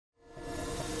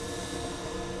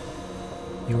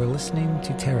You are listening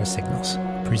to Terra Signals,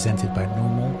 presented by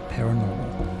Normal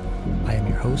Paranormal. I am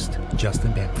your host,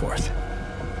 Justin Bamforth.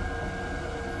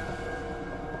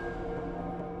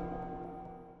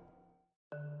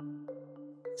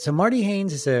 So Marty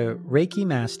Haynes is a Reiki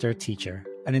master teacher,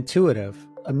 an intuitive,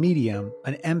 a medium,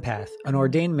 an empath, an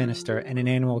ordained minister, and an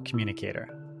animal communicator.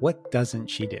 What doesn't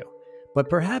she do? But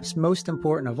perhaps most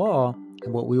important of all,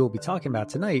 and what we will be talking about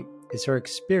tonight, is her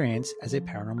experience as a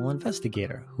paranormal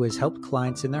investigator who has helped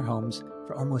clients in their homes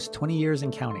for almost 20 years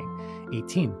and counting,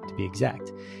 18 to be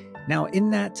exact. Now, in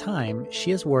that time,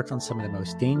 she has worked on some of the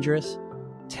most dangerous,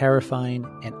 terrifying,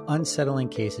 and unsettling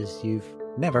cases you've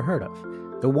never heard of.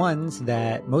 The ones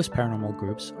that most paranormal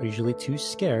groups are usually too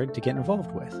scared to get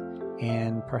involved with,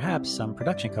 and perhaps some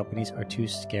production companies are too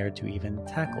scared to even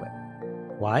tackle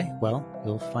it. Why? Well,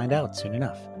 you'll find out soon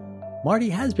enough. Marty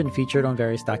has been featured on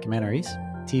various documentaries,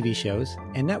 TV shows,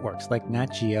 and networks like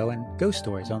Nat Geo and Ghost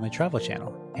Stories on the Travel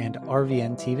Channel and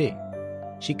RVN TV.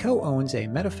 She co-owns a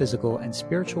metaphysical and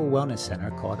spiritual wellness center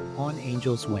called On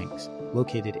Angel's Wings,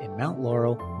 located in Mount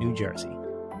Laurel, New Jersey.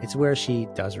 It's where she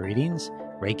does readings,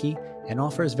 Reiki, and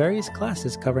offers various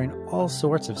classes covering all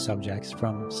sorts of subjects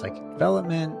from psychic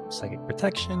development, psychic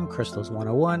protection, crystals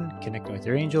 101, connecting with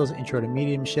your angels, intro to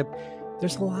mediumship.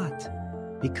 There's a lot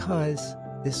because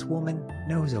this woman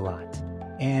knows a lot.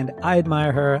 And I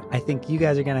admire her. I think you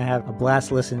guys are going to have a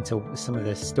blast listening to some of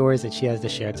the stories that she has to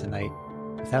share tonight.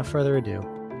 Without further ado,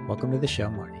 welcome to the show,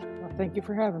 Marty. Well, thank you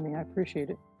for having me. I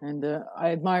appreciate it. And I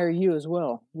admire you as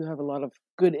well. You have a lot of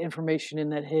good information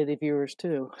in that head of yours,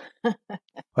 too.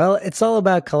 Well, it's all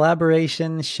about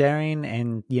collaboration, sharing,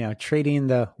 and, trading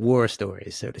the war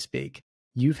stories, so to speak.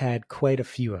 You've had quite a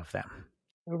few of them.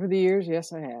 Over the years,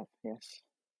 yes, I have. Yes.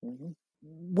 Mm-hmm.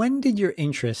 When did your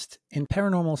interest in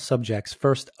paranormal subjects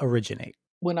first originate?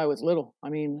 When I was little.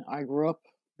 I mean, I grew up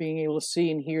being able to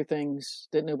see and hear things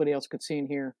that nobody else could see and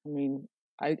hear. I mean,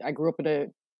 I grew up in a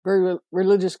very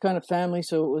religious kind of family,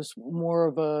 so it was more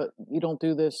of a, you don't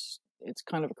do this, it's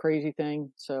kind of a crazy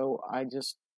thing. So I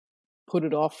just put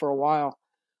it off for a while.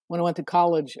 When I went to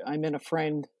college, I met a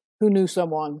friend who knew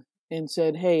someone and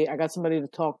said, hey, I got somebody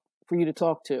for you to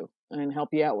talk to and help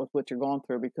you out with what you're going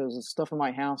through, because the stuff in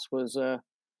my house was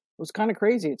kind of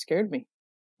crazy. It scared me.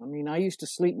 I mean, I used to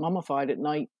sleep mummified at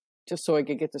night just so I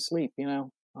could get to sleep,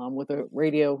 with a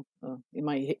radio in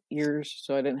my ears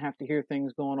so I didn't have to hear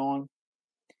things going on.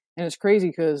 And it's crazy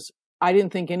because I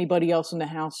didn't think anybody else in the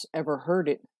house ever heard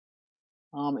it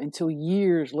until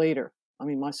years later. I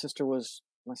mean, my sister's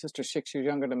 6 years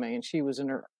younger than me, and she was in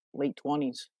her late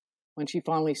 20s when she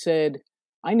finally said,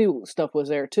 I knew stuff was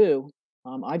there too.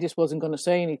 I just wasn't going to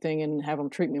say anything and have them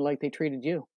treat me like they treated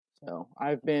you. So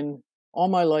I've been all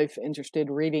my life interested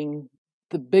reading.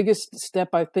 The biggest step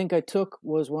I think I took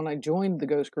was when I joined the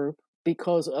ghost group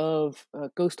because of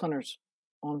Ghost Hunters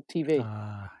on TV.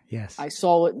 Yes. I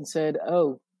saw it and said,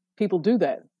 oh, people do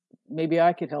that. Maybe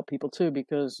I could help people too,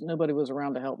 because nobody was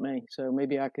around to help me. So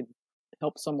maybe I could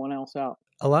help someone else out.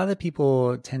 A lot of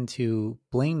people tend to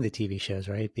blame the TV shows,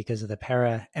 right? Because of the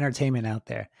para entertainment out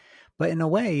there. But in a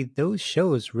way, those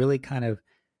shows really kind of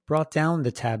brought down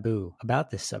the taboo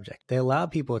about this subject. They allowed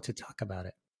people to talk about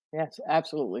it. Yes,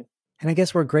 absolutely. And I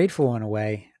guess we're grateful in a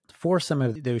way for some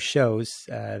of those shows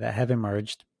that have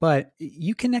emerged. But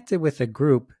you connected with a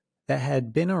group that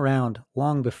had been around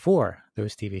long before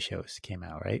those TV shows came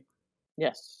out, right?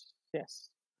 Yes.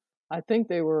 I think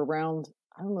they were around,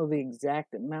 I don't know the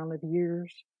exact amount of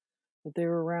years that they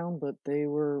were around, but they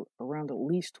were around at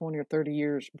least 20 or 30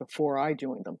 years before I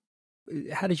joined them.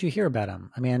 How did you hear about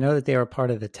them? I mean, I know that they were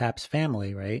part of the TAPS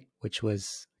family, right? Which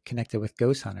was connected with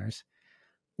Ghost Hunters.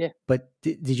 Yeah. But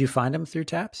did you find them through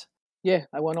TAPS? Yeah,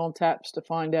 I went on TAPS to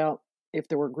find out if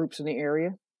there were groups in the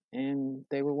area, and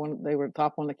they were the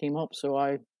top one that came up. So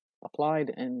I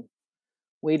applied and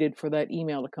waited for that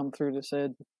email to come through that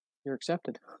said, you're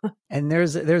accepted. And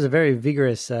there's a very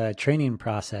vigorous training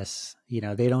process.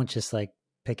 They don't just like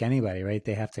pick anybody, right?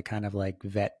 They have to kind of like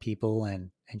vet people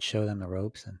and show them the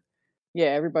ropes. And yeah,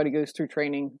 everybody goes through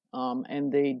training,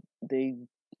 and they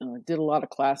did a lot of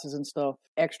classes and stuff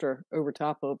extra over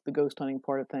top of the ghost hunting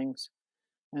part of things.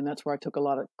 And that's where I took a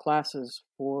lot of classes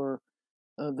for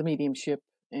the mediumship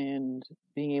and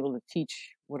being able to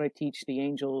teach what I teach, the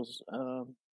angels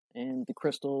and the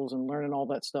crystals, and learning all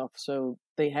that stuff. So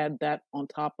they had that on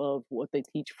top of what they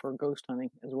teach for ghost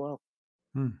hunting as well.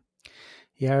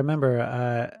 Yeah, I remember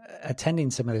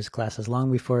attending some of those classes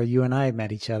long before you and I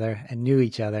met each other and knew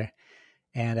each other.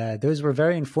 And those were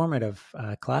very informative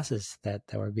classes that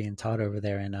were being taught over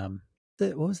there. And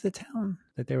what was the town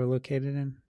that they were located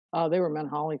in? They were in Mount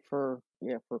Holly for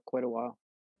quite a while.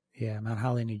 Yeah, Mount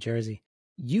Holly, New Jersey.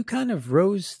 you kind of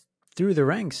rose through the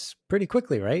ranks pretty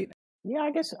quickly, right? Yeah,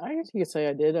 I guess you could say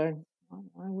I did. I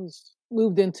was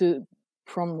moved into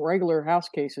from regular house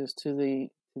cases to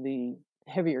the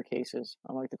heavier cases,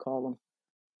 I like to call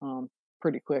them,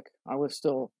 pretty quick. I was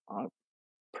still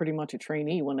pretty much a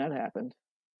trainee when that happened.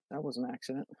 That was an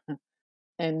accident.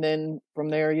 And then from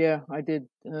there, yeah, I did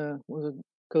was a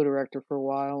co-director for a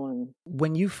while, and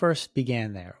When you first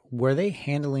began there, were they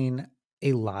handling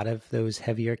a lot of those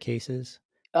heavier cases?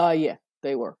 yeah,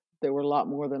 they were. There were a lot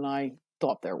more than I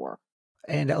thought there were.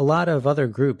 And a lot of other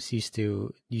groups used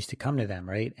to come to them,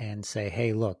 right? And say,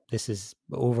 "Hey, look, this is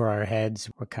over our heads.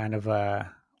 We're kind of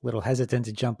a little hesitant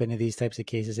to jump into these types of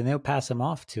cases." And they'll pass them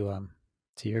off to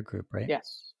your group, right?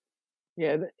 Yes,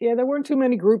 yeah, yeah. There weren't too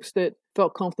many groups that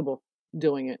felt comfortable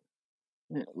doing it,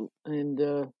 and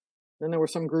then there were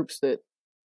some groups that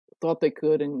thought they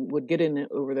could and would get in it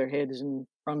over their heads and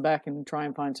run back and try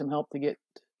and find some help to get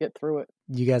through it.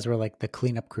 You guys were like the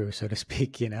cleanup crew, so to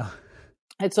speak, you know.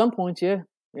 At some points, yeah,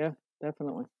 yeah,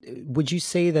 definitely. Would you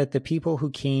say that the people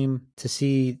who came to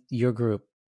see your group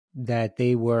that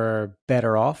they were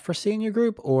better off for seeing your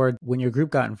group, or when your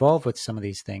group got involved with some of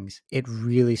these things, it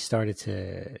really started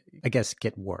to, I guess,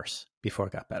 get worse before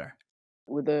it got better?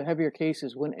 With the heavier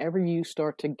cases, whenever you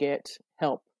start to get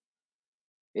help,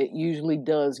 it usually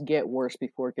does get worse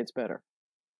before it gets better.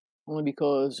 Only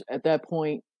because at that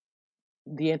point,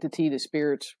 the entity, the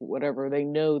spirits, whatever, they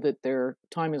know that their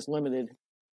time is limited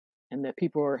and that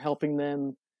people are helping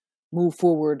them move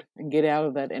forward and get out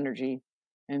of that energy.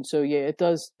 And so, yeah, it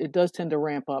does tend to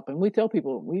ramp up. And we tell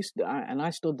people, and I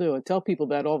still do, I tell people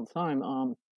that all the time.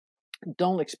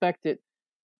 Don't expect it.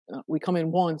 We come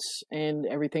in once and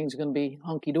everything's going to be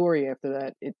hunky dory after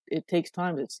that. It takes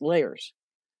time. It's layers.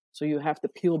 So you have to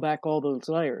peel back all those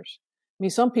layers. I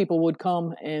mean, some people would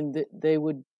come and they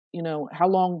would, how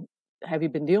long have you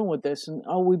been dealing with this? And,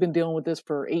 oh, we've been dealing with this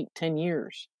for 8, 10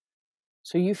 years.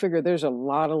 So you figure there's a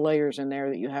lot of layers in there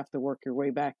that you have to work your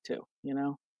way back to,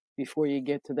 before you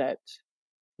get to that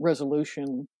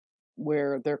resolution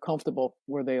where they're comfortable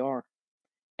where they are.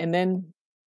 And then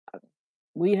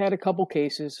we had a couple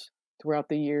cases throughout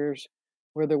the years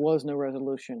where there was no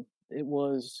resolution. It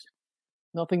was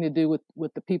nothing to do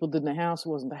with the people in the house. It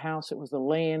wasn't the house. It was the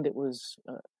land. It was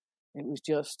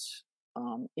just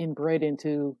inbred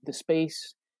into the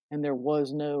space, and there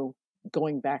was no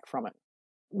going back from it.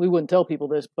 We wouldn't tell people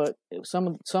this, but some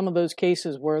of those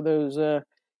cases were those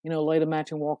light a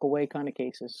match and walk away kind of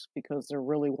cases, because there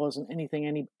really wasn't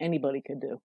anything anybody could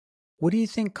do. What do you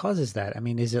think causes that? I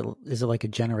mean, is it like a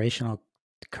generational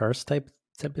curse type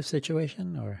of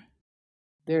situation, or?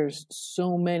 There's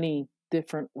so many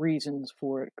different reasons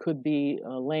for it. Could be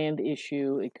a land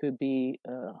issue. It could be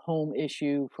a home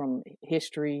issue from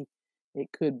history. It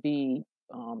could be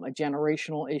a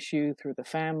generational issue through the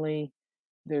family.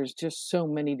 There's just so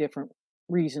many different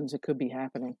reasons it could be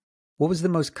happening. What was the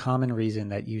most common reason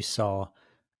that you saw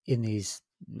in these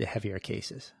heavier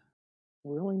cases?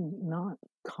 Really not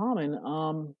common.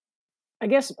 I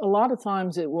guess a lot of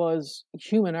times it was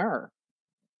human error,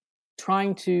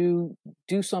 trying to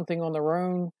do something on their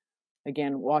own.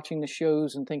 Again, watching the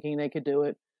shows and thinking they could do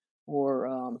it,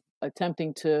 or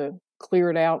attempting to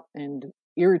clear it out and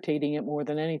irritating it more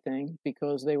than anything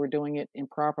because they were doing it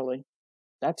improperly.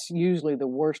 That's usually the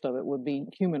worst of it, would be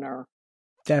human error.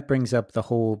 That brings up the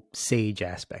whole sage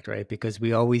aspect, right? Because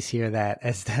we always hear that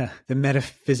as the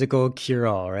metaphysical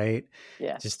cure-all, right?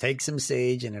 Yes. Just take some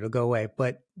sage and it'll go away.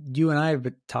 But you and I have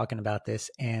been talking about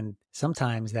this, and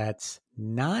sometimes that's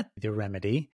not the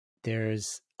remedy.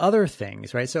 There's other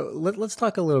things, right? So let's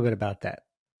talk a little bit about that.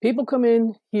 People come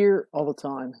in here all the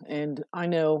time, and I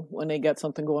know when they got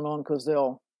something going on because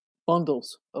they'll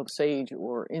bundles of sage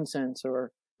or incense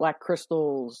or black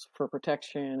crystals for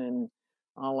protection, and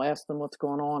I'll ask them what's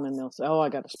going on, and they'll say, "Oh, I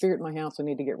got a spirit in my house. I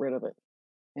need to get rid of it."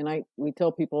 And we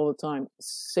tell people all the time,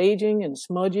 saging and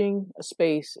smudging a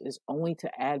space is only to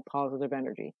add positive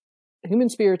energy. Human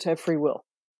spirits have free will.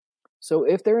 So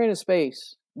if they're in a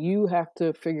space, you have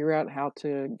to figure out how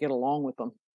to get along with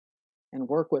them and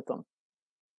work with them.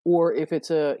 Or if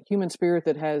it's a human spirit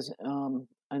that has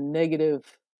a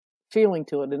negative feeling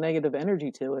to it, a negative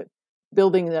energy to it,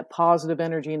 building that positive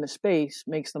energy in the space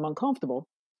makes them uncomfortable.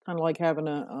 Kind of like having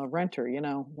a renter,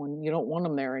 when you don't want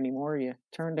them there anymore, you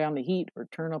turn down the heat or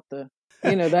turn up the,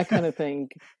 that kind of thing.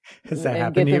 Has that And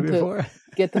happened to you before?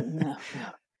 Get them, no,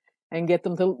 and get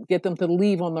them to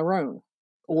leave on their own,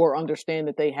 or understand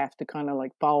that they have to kind of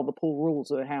like follow the pool rules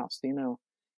of the house.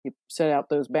 You set out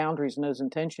those boundaries and those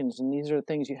intentions, and these are the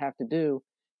things you have to do.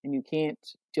 And you can't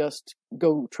just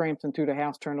go tramping through the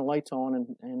house, turn the lights on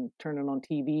and turning on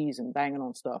TVs and banging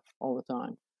on stuff all the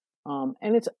time.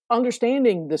 And it's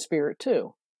understanding the spirit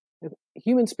too.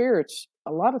 Human spirits,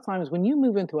 a lot of times when you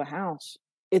move into a house,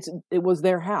 it was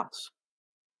their house.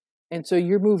 And so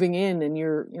you're moving in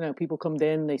and people come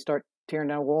in, they start tearing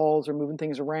down walls or moving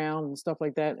things around and stuff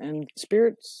like that. And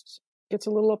spirits gets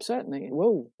a little upset and they,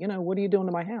 whoa, what are you doing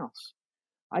to my house?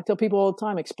 I tell people all the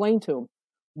time, explain to them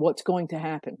what's going to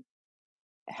happen,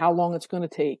 how long it's going to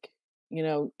take.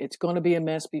 It's going to be a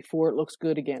mess before it looks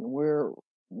good again. We're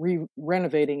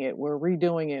renovating it. We're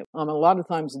redoing it. A lot of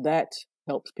times that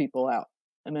helps people out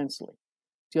immensely.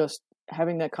 Just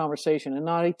having that conversation, and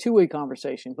not a two-way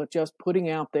conversation, but just putting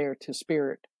out there to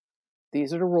spirit,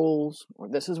 these are the rules, or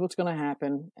this is what's going to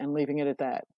happen, and leaving it at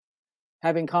that.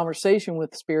 Having conversation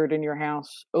with spirit in your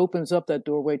house opens up that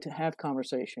doorway to have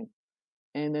conversation.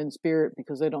 And then spirit,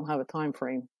 because they don't have a time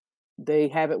frame, they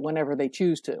have it whenever they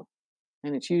choose to.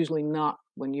 And it's usually not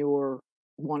when you're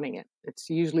wanting it. It's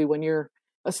usually when you're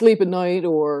asleep at night,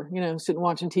 or, sitting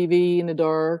watching TV in the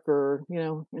dark, or,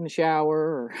 in the shower,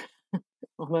 or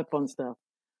all that fun stuff.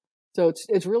 So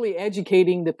it's really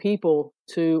educating the people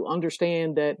to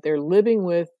understand that they're living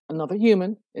with another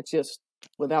human. It's just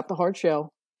without the hard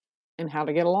shell, and how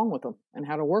to get along with them and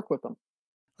how to work with them.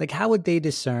 Like, how would they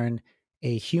discern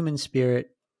a human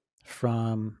spirit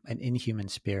from an inhuman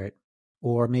spirit,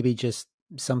 or maybe just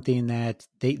something that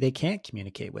they can't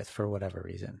communicate with for whatever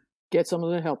reason? Get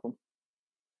someone to help them.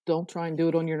 Don't try and do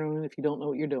it on your own if you don't know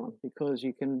what you're doing, because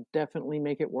you can definitely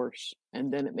make it worse.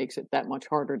 And then it makes it that much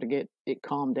harder to get it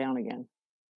calmed down again.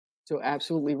 So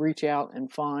absolutely reach out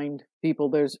and find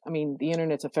people. The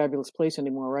internet's a fabulous place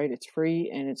anymore, right? It's free,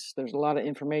 and there's a lot of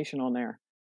information on there.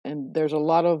 And there's a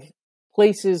lot of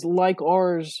places like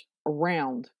ours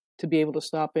around to be able to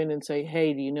stop in and say,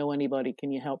 hey, do you know anybody?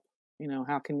 Can you help?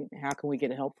 How can we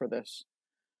get help for this?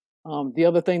 The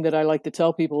other thing that I like to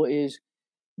tell people is,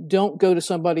 don't go to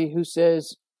somebody who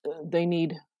says they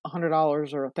need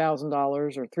 $100 or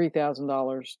 $1,000 or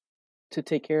 $3,000 to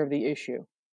take care of the issue.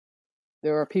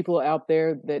 There are people out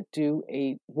there that do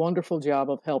a wonderful job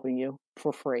of helping you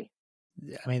for free.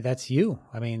 That's you.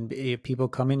 People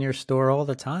come in your store all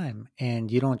the time and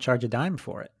you don't charge a dime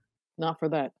for it. Not for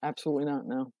that. Absolutely not.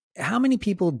 No. How many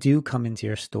people do come into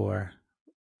your store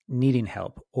needing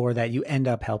help, or that you end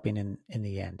up helping in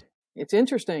the end? It's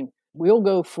interesting. We'll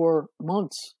go for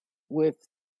months with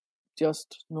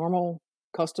just normal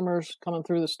customers coming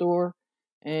through the store,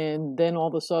 and then all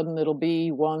of a sudden it'll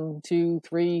be 1, 2,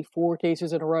 3, 4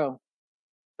 cases in a row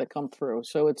that come through.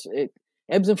 So it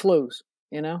ebbs and flows,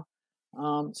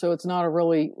 so it's not a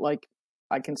really, like,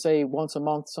 I can say once a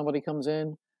month somebody comes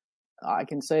in. I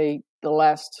can say the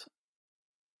last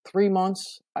 3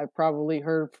 months I've probably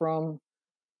heard from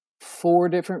 4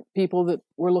 different people that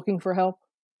were looking for help.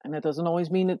 And that doesn't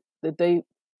always mean that they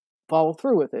follow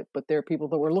through with it, but there are people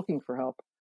that were looking for help.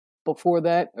 Before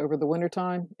that, over the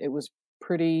wintertime, it was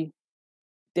pretty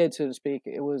dead, so to speak.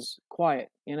 It was quiet,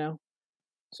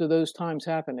 So those times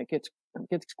happen. It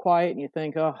gets quiet, and you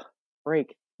think, oh,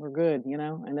 break, we're good,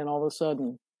 And then all of a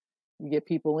sudden, you get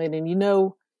people in, and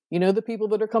the people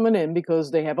that are coming in because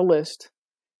they have a list,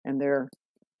 and they're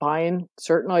buying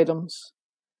certain items,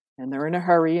 and they're in a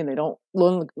hurry, and they don't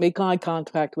make eye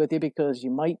contact with you because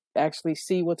you might actually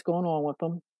see what's going on with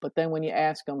them. But then when you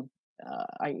ask them,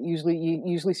 you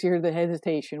usually see the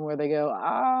hesitation where they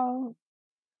go,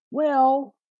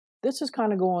 well, this is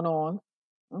kind of going on.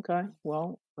 Okay,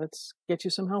 well, let's get you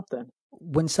some help then.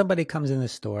 When somebody comes in the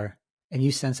store and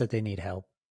you sense that they need help,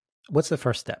 what's the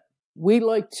first step? We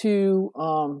like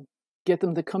to get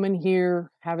them to come in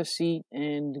here, have a seat,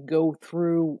 and go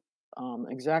through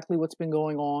exactly what's been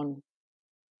going on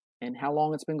and how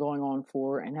long it's been going on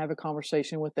for, and have a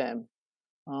conversation with them.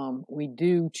 We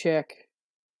do check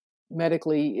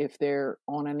medically if they're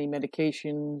on any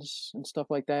medications and stuff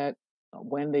like that,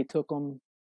 when they took them.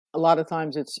 A lot of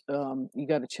times it's you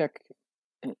got to check,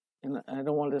 and I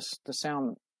don't want this to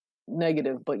sound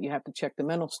negative, but you have to check the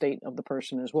mental state of the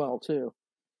person as well too,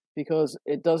 because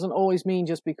it doesn't always mean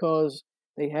just because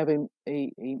they have a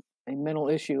mental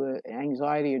issue,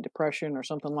 anxiety or depression or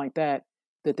something like that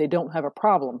they don't have a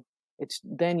problem. It's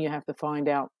then you have to find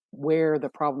out where the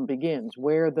problem begins,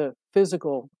 where the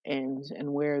physical ends,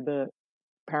 and where the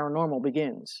paranormal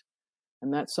begins.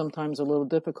 And that's sometimes a little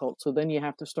difficult. So then you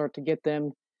have to start to get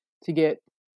them to get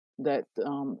that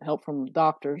help from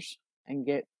doctors and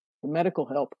get the medical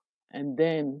help, and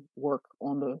then work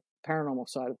on the paranormal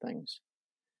side of things.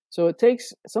 So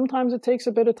sometimes it takes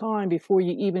a bit of time before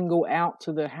you even go out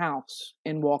to the house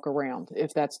and walk around,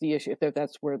 if that's the issue, if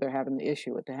that's where they're having the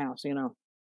issue at the house,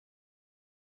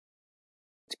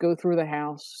 go through the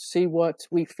house, see what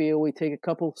we feel. We take a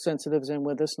couple sensitives in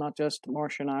with us, not just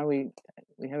Marcia and I. We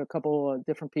have a couple of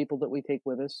different people that we take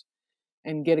with us,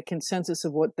 and get a consensus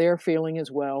of what they're feeling as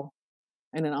well,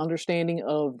 and an understanding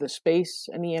of the space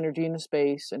and the energy in the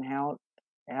space and how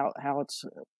it's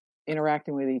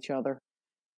interacting with each other.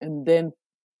 And then,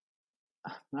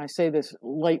 I say this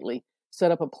lightly,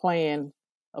 set up a plan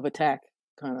of attack,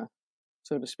 kind of,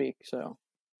 so to speak. So,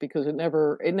 because it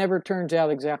never turns out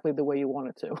exactly the way you want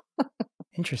it to.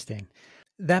 Interesting.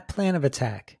 That plan of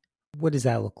attack, what does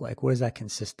that look like? What does that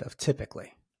consist of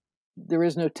typically? There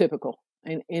is no typical.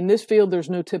 And in this field, there's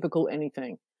no typical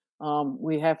anything.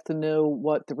 We have to know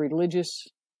what the religious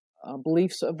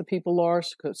beliefs of the people are.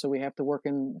 So we have to work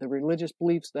in the religious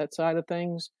beliefs, that side of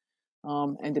things.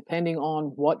 And depending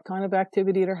on what kind of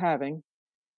activity they're having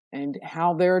and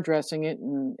how they're addressing it,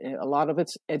 and a lot of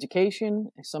it's education,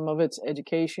 some of it's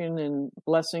education and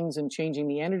blessings and changing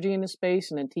the energy in the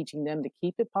space and then teaching them to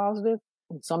keep it positive.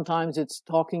 And sometimes it's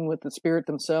talking with the spirit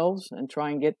themselves and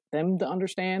try and get them to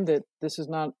understand that this is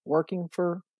not working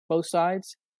for both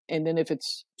sides. And then if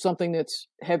it's something that's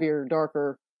heavier,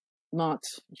 darker, not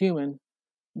human,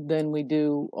 then we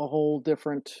do a whole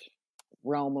different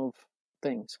realm of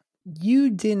things. You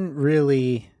didn't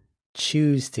really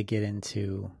choose to get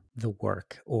into the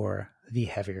work or the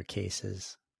heavier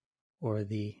cases or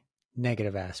the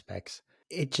negative aspects.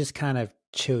 It just kind of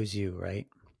chose you, right?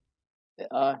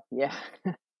 Yeah.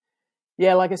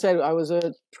 Yeah, like I said, I was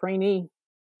a trainee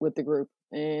with the group,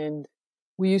 and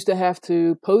we used to have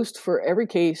to post for every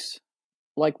case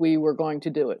like we were going to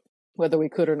do it, whether we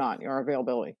could or not, our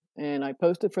availability. And I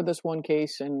posted for this one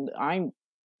case, and I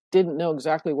didn't know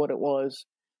exactly what it was.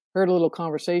 Heard a little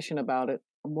conversation about it.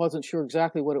 Wasn't sure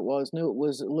exactly what it was. Knew it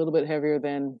was a little bit heavier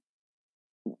than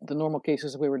the normal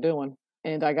cases we were doing.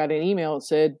 And I got an email that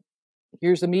said,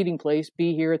 "Here's the meeting place.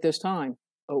 Be here at this time."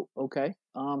 Oh, okay.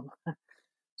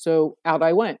 So out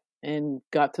I went and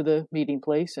got to the meeting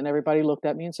place, and everybody looked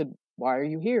at me and said, "Why are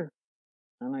you here?"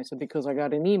 And I said, "Because I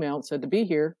got an email that said to be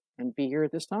here and be here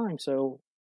at this time. So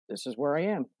this is where I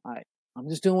am. I'm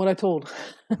just doing what I told."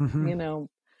 Mm-hmm. You know,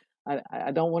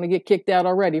 I don't want to get kicked out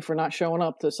already for not showing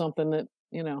up to something that,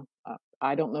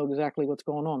 I don't know exactly what's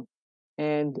going on.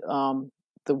 And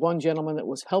the one gentleman that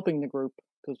was helping the group,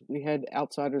 because we had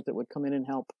outsiders that would come in and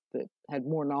help that had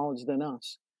more knowledge than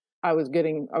us. I was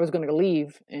going to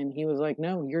leave, and he was like,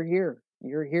 "No, you're here.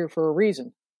 You're here for a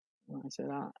reason." And I said,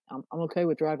 I'm okay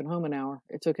with driving home an hour.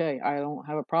 It's okay. I don't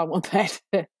have a problem with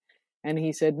that." And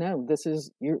he said, "No,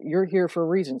 you're here for a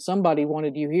reason. Somebody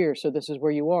wanted you here, so this is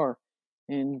where you are."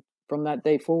 And from that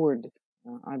day forward,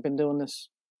 I've been doing this.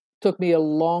 Took me a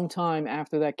long time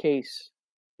after that case,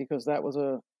 because that was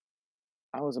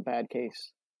a bad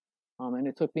case. And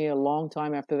it took me a long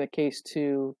time after that case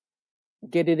to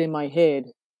get it in my head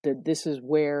that this is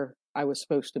where I was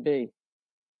supposed to be.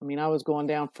 I mean, I was going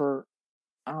down for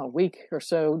a week or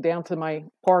so down to my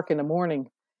park in the morning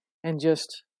and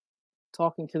just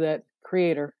talking to that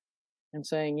creator and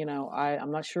saying,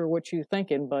 I'm not sure what you're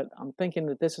thinking, but I'm thinking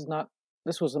that this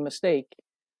was a mistake.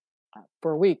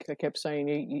 For a week, I kept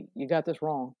saying, you got this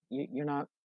wrong. You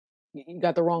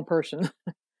got the wrong person.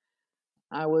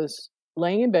 I was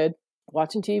laying in bed,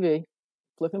 watching TV,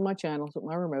 flipping my channels with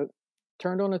my remote,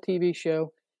 turned on a TV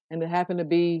show, and it happened to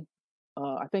be,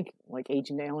 I think, like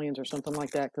Agent Aliens or something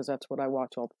like that, because that's what I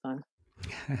watch all the time.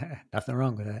 Nothing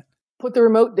wrong with that. Put the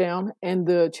remote down, and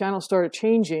the channel started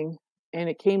changing, and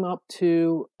it came up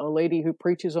to a lady who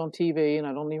preaches on TV, and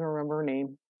I don't even remember her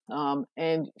name.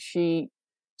 And she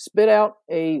spit out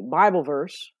a Bible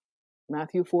verse,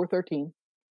 Matthew 4:13,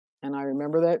 and I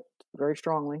remember that very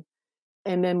strongly.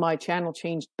 And then my channel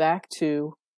changed back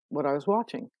to what I was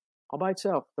watching, all by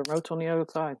itself. The remote's on the other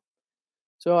side.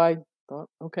 So I thought,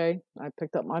 okay, I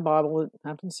picked up my Bible. It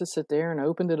happens to sit there, and I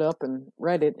opened it up and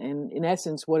read it. And in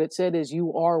essence, what it said is,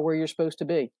 you are where you're supposed to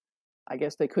be. I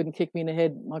guess they couldn't kick me in the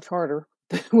head much harder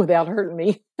without hurting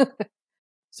me.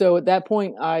 So at that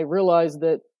point, I realized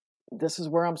that this is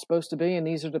where I'm supposed to be, and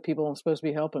these are the people I'm supposed to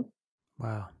be helping.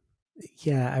 Wow.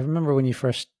 Yeah, I remember when you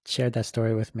first shared that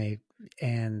story with me,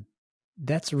 and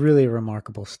that's really a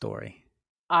remarkable story.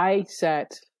 I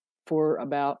sat for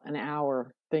about an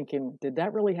hour thinking, did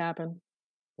that really happen?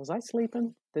 Was I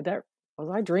sleeping? Was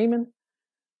I dreaming?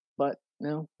 But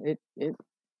no, it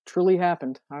truly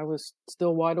happened. I was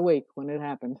still wide awake when it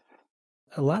happened.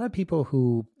 A lot of people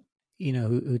who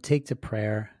take to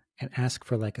prayer and ask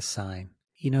for like a sign,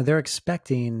 they're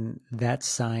expecting that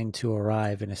sign to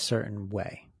arrive in a certain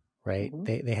way, right?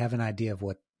 Mm-hmm. They have an idea of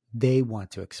what they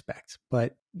want to expect,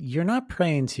 but you're not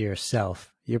praying to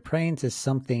yourself. You're praying to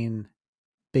something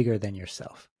bigger than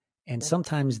yourself. And Yeah.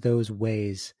 sometimes those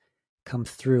ways come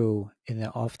through in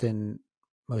the often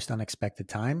most unexpected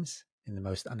times, in the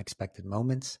most unexpected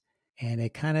moments. And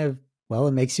it kind of, well,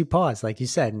 it makes you pause, like you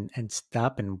said, and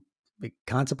stop and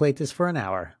contemplate this for an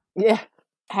hour. Yeah.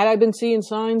 Had I been seeing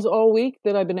signs all week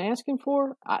that I've been asking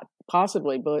for?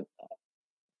 Possibly, but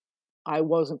I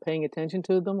wasn't paying attention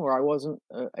to them, or I wasn't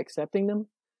accepting them.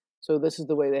 So this is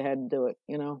the way they had to do it,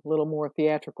 a little more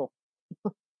theatrical.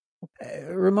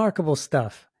 Remarkable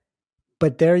stuff.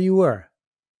 But there you were.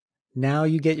 Now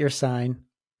you get your sign.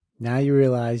 Now you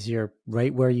realize you're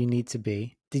right where you need to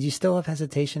be. Did you still have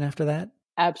hesitation after that?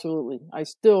 Absolutely. I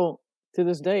still, to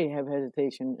this day, have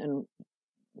hesitation and,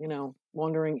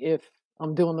 wondering if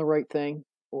I'm doing the right thing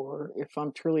or if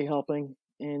I'm truly helping.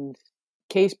 And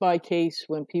case by case,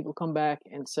 when people come back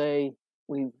and say,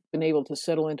 we've been able to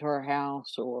settle into our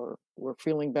house, or we're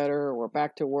feeling better, or we're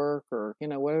back to work, or,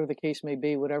 whatever the case may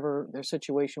be, whatever their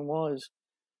situation was,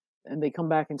 and they come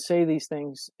back and say these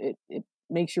things, it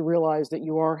makes you realize that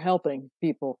you are helping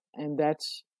people. And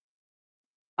that's,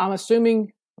 I'm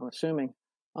assuming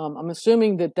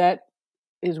that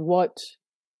is what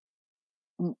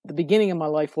the beginning of my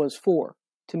life was for,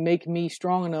 to make me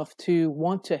strong enough to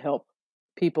want to help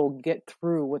people get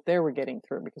through what they were getting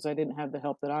through, because I didn't have the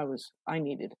help that I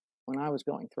needed when I was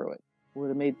going through it. It would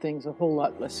have made things a whole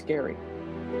lot less scary.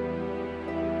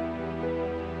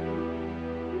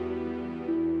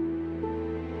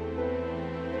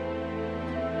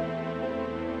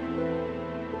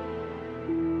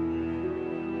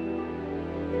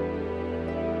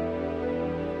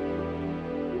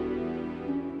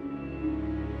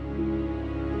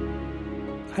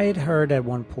 I had heard at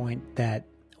one point that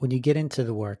when you get into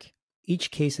the work, each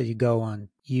case that you go on,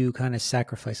 you kind of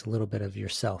sacrifice a little bit of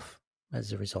yourself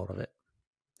as a result of it.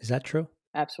 Is that true?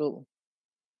 Absolutely.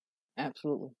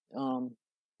 Absolutely.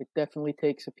 It definitely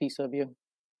takes a piece of you.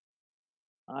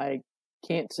 I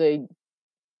can't say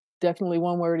definitely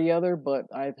one way or the other, but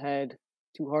I've had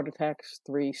 2 heart attacks,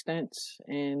 3 stents,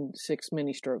 and 6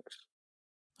 mini strokes.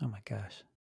 Oh my gosh.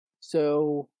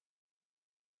 So,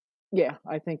 yeah,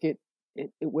 I think it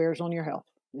wears on your health.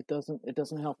 It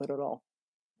doesn't help it at all.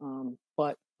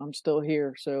 But I'm still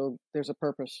here, so there's a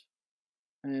purpose,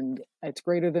 and it's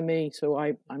greater than me. So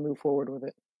I move forward with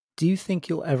it. Do you think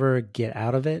you'll ever get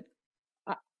out of it?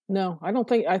 No, I don't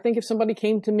think. I think if somebody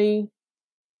came to me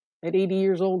at 80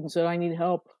 years old and said I need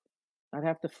help, I'd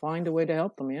have to find a way to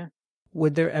help them. Yeah.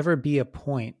 Would there ever be a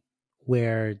point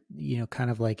where, kind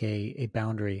of like a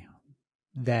boundary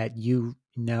that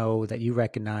that you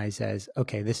recognize as,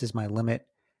 okay, this is my limit.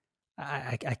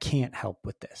 I can't help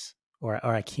with this, or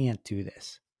I can't do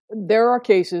this. There are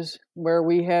cases where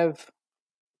we have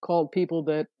called people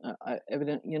that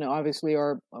obviously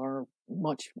are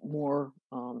much more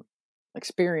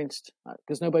experienced,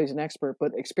 because nobody's an expert,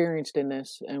 but experienced in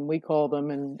this, and we call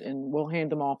them and we'll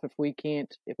hand them off if we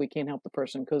can't help the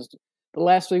person, because the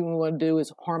last thing we want to do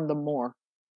is harm them more.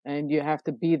 And you have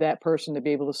to be that person to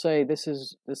be able to say, this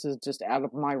is just out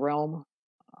of my realm.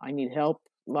 I need help.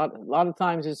 A lot of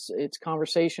times it's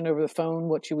conversation over the phone.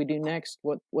 What should we do next?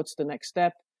 What's the next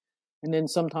step? And then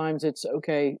sometimes it's,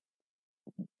 okay,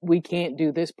 we can't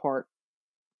do this part.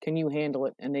 Can you handle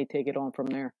it? And they take it on from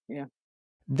there. Yeah.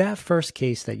 That first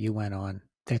case that you went on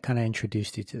that kind of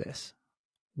introduced you to this,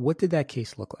 what did that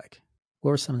case look like?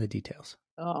 What were some of the details?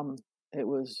 It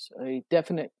was a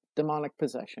definite demonic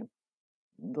possession.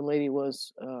 The lady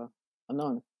was a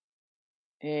nun,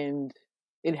 and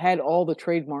it had all the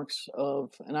trademarks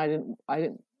of, and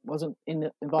wasn't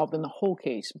involved in the whole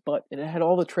case, but it had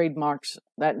all the trademarks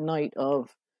that night of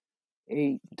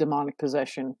a demonic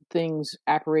possession. Things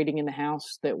apparating in the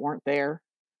house that weren't there,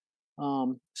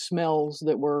 smells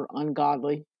that were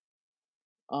ungodly,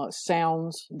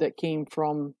 sounds that came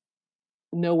from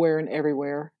nowhere and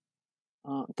everywhere.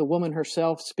 The woman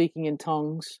herself speaking in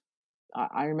tongues.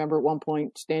 I remember at one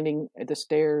point standing at the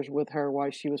stairs with her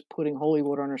while she was putting holy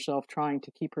water on herself, trying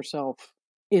to keep herself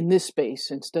in this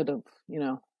space instead of,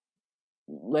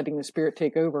 letting the spirit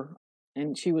take over.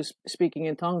 And she was speaking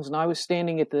in tongues, and I was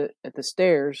standing at the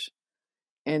stairs,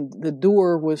 and the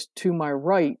door was to my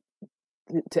right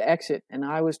to exit, and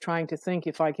I was trying to think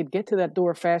if I could get to that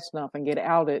door fast enough and get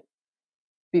out it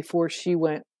before she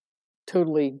went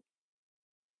totally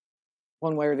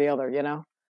one way or the other.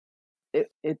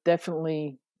 It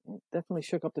definitely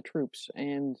shook up the troops,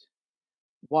 and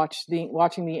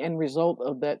watching the end result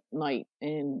of that night.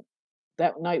 And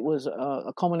that night was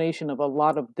a culmination of a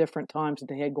lot of different times that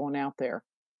they had gone out there,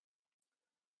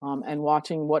 and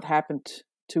watching what happened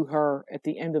to her at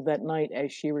the end of that night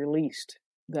as she released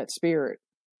that spirit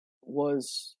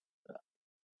was,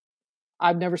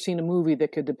 I've never seen a movie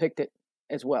that could depict it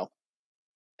as well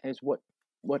as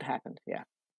what happened. Yeah.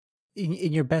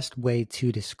 In your best way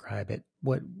to describe it,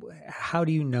 how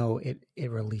do you know it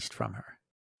released from her?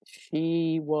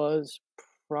 She was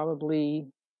probably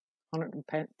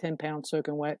 110 pounds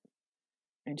soaking wet,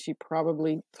 and she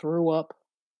probably threw up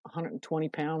 120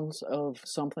 pounds of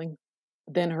something.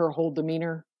 Then her whole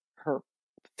demeanor, her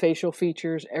facial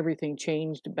features, everything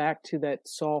changed back to that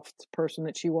soft person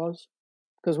that she was.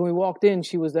 Because when we walked in,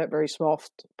 she was that very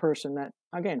soft person that,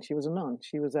 again, she was a nun.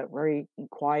 She was that very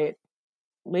quiet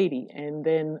lady. And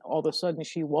then all of a sudden,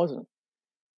 she wasn't.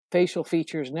 Facial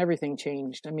features and everything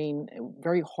changed. I mean,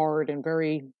 very hard and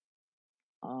very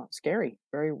scary,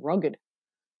 very rugged.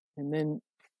 And then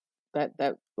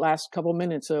that last couple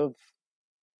minutes of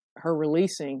her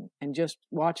releasing and just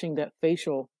watching that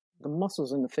the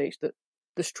muscles in the face,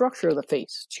 the structure of the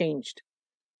face changed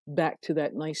back to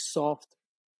that nice, soft,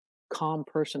 calm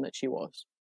person that she was.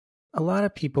 A lot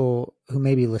of people who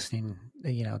may be listening,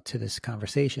 to this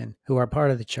conversation, who are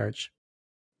part of the church,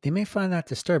 they may find that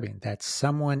disturbing that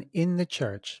someone in the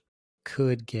church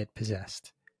could get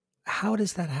possessed. How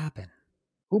does that happen?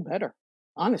 Who better?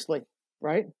 Honestly,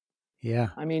 right? Yeah,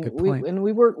 I mean, good point.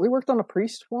 we worked on a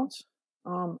priest once,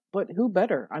 but who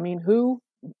better? I mean,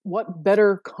 what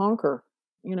better conquer?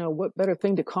 What better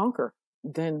thing to conquer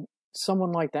than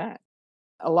someone like that?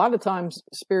 A lot of times,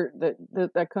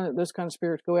 those kind of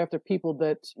spirits go after people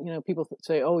that people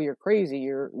say, "Oh, you're crazy.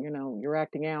 You're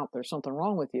acting out. There's something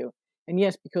wrong with you." And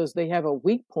yes, because they have a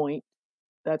weak point,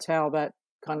 that's how that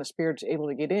kind of spirit's able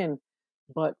to get in.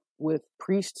 But with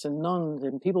priests and nuns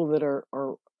and people that are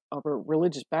of a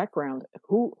religious background,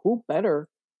 who better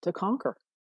to conquer?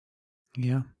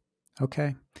 Yeah.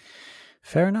 Okay.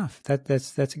 Fair enough.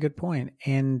 That's a good point.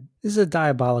 And this is a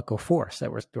diabolical force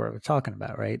that we're talking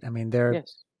about, right? I mean, their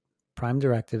Yes. prime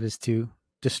directive is to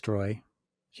destroy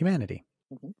humanity.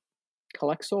 Mm-hmm.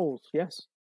 Collect souls. Yes.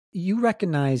 You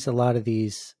recognize a lot of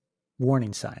these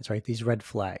warning signs, right? These red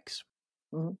flags.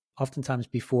 Mm-hmm. Oftentimes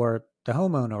before the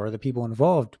homeowner or the people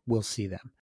involved will see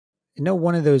them.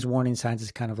 One of those warning signs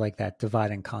is kind of like that divide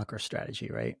and conquer strategy,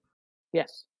 right?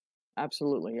 Yes.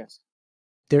 Absolutely. Yes.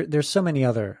 There's so many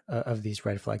other of these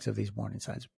red flags, of these warning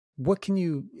signs. What can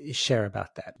you share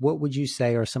about that? What would you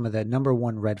say are some of the number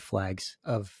one red flags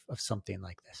of something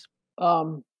like this?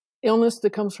 Illness that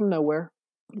comes from nowhere.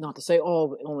 Not to say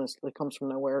all illness that comes from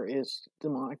nowhere is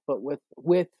demonic, but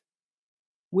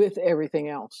with everything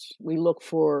else, we look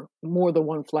for more than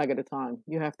one flag at a time.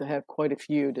 You have to have quite a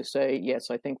few to say,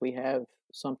 yes, I think we have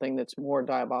something that's more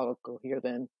diabolical here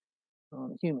than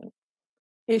human.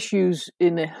 Issues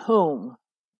in the home.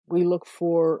 We look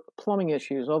for plumbing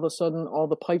issues. All of a sudden, all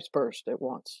the pipes burst at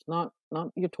once. Not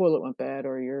your toilet went bad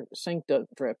or your sink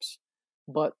drips,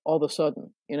 but all of a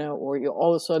sudden, or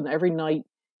all of a sudden every night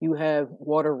you have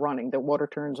water running. The water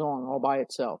turns on all by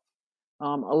itself.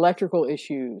 Electrical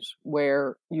issues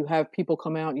where you have people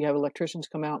come out, you have electricians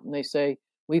come out and they say,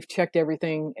 we've checked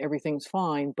everything, everything's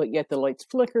fine, but yet the lights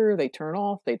flicker, they turn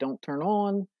off, they don't turn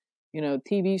on,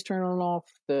 TVs turn on and off,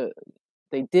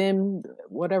 they dim,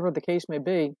 whatever the case may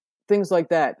be. Things like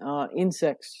that.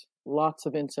 Insects, lots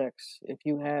of insects. If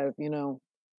you have,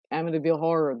 Amityville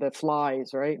Horror, the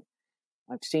flies, right?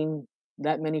 I've seen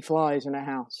that many flies in a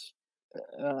house.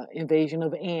 Invasion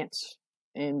of ants.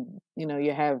 And,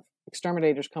 you have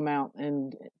exterminators come out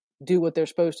and do what they're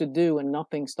supposed to do and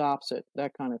nothing stops it,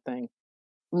 that kind of thing.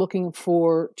 Looking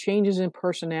for changes in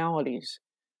personalities.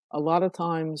 A lot of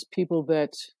times people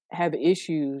that have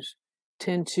issues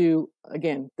tend to,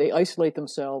 again, they isolate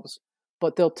themselves,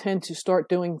 but they'll tend to start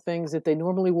doing things that they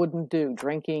normally wouldn't do,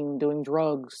 drinking, doing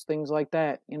drugs, things like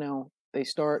that. They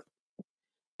start,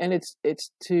 and it's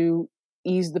to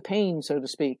ease the pain, so to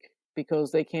speak,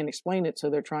 because they can't explain it, so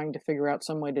they're trying to figure out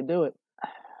some way to do it.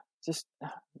 Just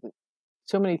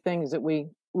so many things that we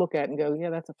look at and go,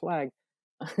 yeah, that's a flag,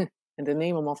 and to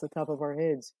name them off the top of our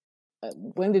heads.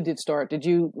 When did it start? Did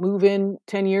you move in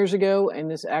 10 years ago and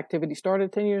this activity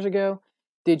started 10 years ago?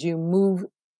 Did you move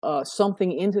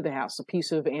something into the house, a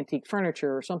piece of antique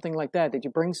furniture or something like that? Did you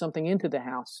bring something into the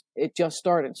house? It just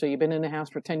started. So you've been in the house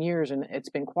for 10 years and it's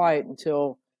been quiet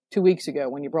until 2 weeks ago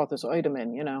when you brought this item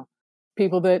in,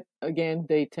 People that, again,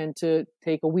 they tend to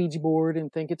take a Ouija board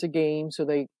and think it's a game. So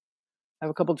they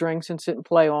have a couple drinks and sit and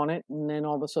play on it. And then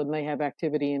all of a sudden they have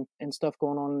activity and stuff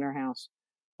going on in their house.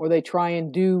 Or they try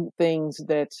and do things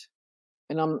that,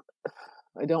 and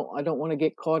I don't want to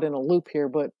get caught in a loop here,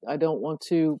 but I don't want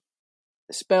to,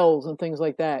 spells and things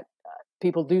like that.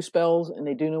 People do spells and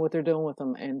they do know what they're doing with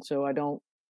them. And so I'm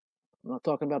not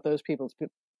talking about those people.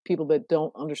 It's people that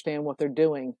don't understand what they're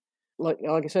doing. Like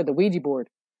I said, the Ouija board,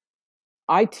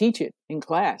 I teach it in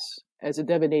class as a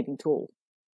divinating tool.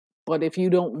 But if you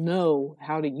don't know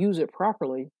how to use it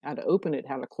properly, how to open it,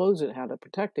 how to close it, how to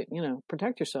protect it,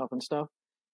 protect yourself and stuff,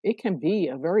 it can be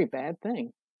a very bad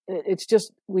thing. It's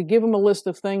just, we give them a list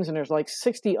of things, and there's like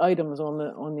 60 items on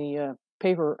the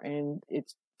paper, and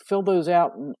it's fill those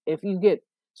out. And if you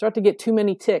start to get too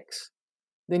many ticks,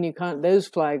 then those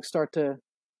flags start to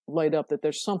light up that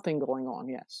there's something going on.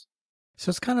 Yes. So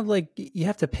it's kind of like you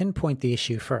have to pinpoint the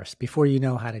issue first before you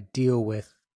know how to deal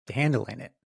with handling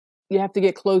it. You have to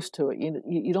get close to it.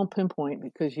 You don't pinpoint,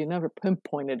 because you never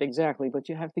pinpoint it exactly, but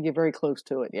you have to get very close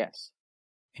to it. Yes.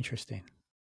 Interesting.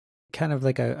 Kind of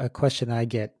like a question I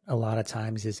get a lot of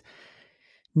times is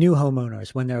new homeowners,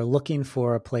 when they're looking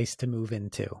for a place to move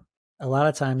into, a lot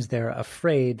of times they're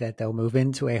afraid that they'll move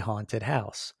into a haunted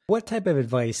house. What type of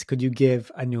advice could you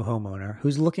give a new homeowner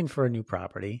who's looking for a new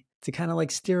property to kind of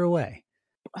like steer away?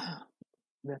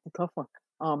 That's a tough one.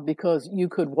 Because you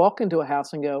could walk into a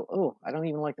house and go, oh, I don't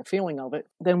even like the feeling of it,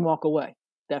 then walk away,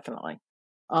 definitely.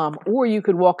 Or you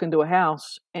could walk into a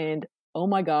house and, oh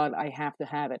my God, I have to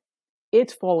have it.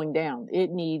 It's falling down.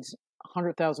 It needs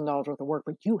 $100,000 worth of work,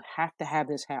 but you have to have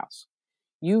this house.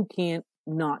 You can't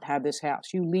not have this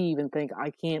house. You leave and think,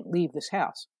 I can't leave this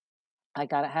house. I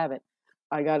got to have it.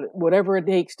 I got whatever it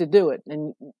takes to do it.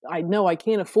 And I know I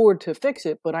can't afford to fix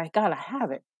it, but I got to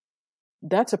have it.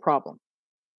 That's a problem.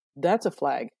 That's a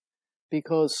flag,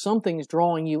 because something's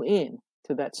drawing you in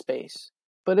to that space.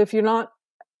 But if you're not,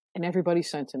 and everybody's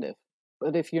sensitive,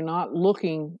 but if you're not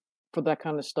looking for that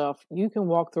kind of stuff, you can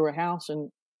walk through a house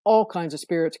and all kinds of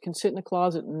spirits can sit in a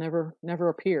closet and never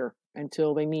appear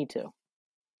until they need to.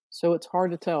 So it's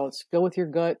hard to tell. It's go with your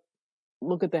gut,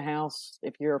 look at the house.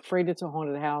 If you're afraid it's a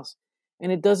haunted house,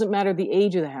 and it doesn't matter the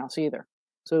age of the house either.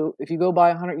 So if you go buy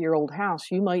a 100-year-old house,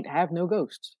 you might have no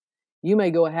ghosts. You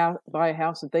may go buy a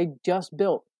house that they just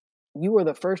built. You are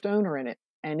the first owner in it,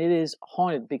 and it is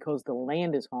haunted because the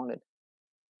land is haunted.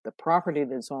 The property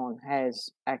that's on has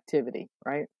activity,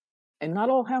 right? And not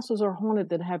all houses are haunted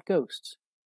that have ghosts.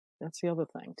 That's the other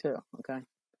thing too. Okay,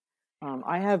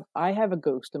 I have a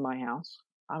ghost in my house.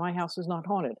 My house is not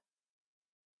haunted.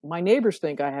 My neighbors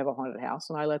think I have a haunted house,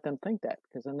 and I let them think that,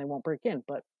 because then they won't break in.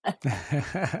 But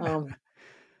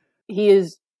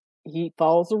he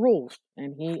follows the rules,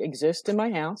 and he exists in my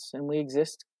house, and we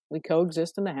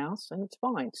coexist in the house, and it's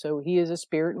fine. So he is a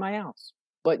spirit in my house.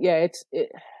 But yeah,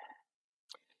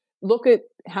 look at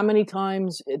how many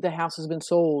times the house has been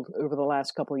sold over the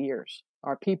last couple of years.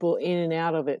 Are people in and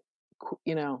out of it,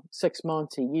 6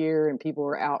 months, a year, and people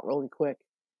are out really quick.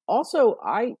 Also,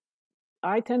 I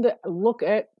tend to look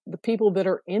at the people that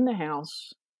are in the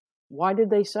house. Why did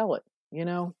they sell it?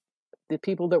 The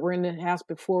people that were in the house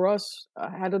before us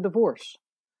had a divorce,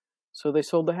 so they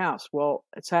sold the house. Well,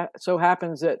 it so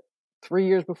happens that 3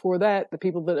 years before that, the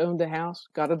people that owned the house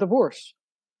got a divorce.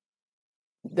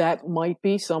 That might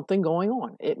be something going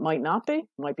on. It might not be. It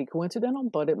might be coincidental,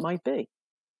 but it might be.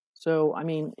 So, I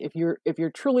mean, if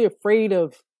you're truly afraid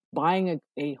of buying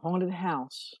a haunted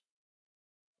house,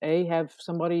 have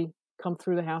somebody come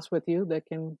through the house with you that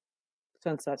can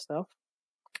sense that stuff,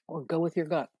 or go with your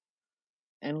gut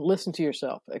and listen to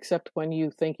yourself, except when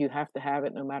you think you have to have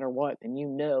it no matter what, and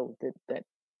that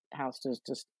house is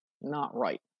just not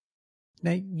right.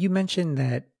 Now, you mentioned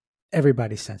that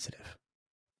everybody's sensitive.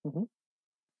 Mm-hmm.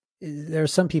 There are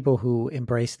some people who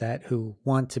embrace that, who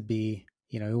want to be,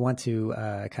 who want to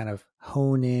kind of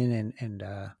hone in and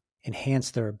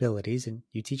enhance their abilities, and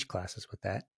you teach classes with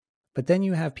that. But then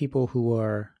you have people who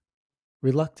are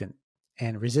reluctant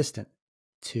and resistant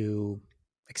to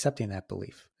accepting that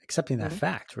belief, accepting that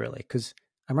fact, really, because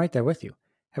I'm right there with you.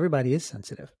 Everybody is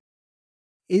sensitive.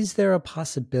 Is there a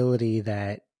possibility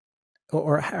that,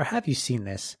 or have you seen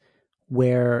this,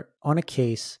 where on a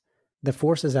case, the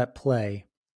forces at play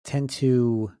tend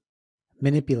to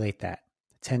manipulate that,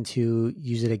 tend to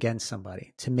use it against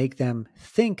somebody to make them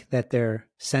think that they're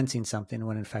sensing something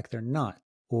when in fact they're not,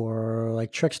 or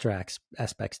like trickster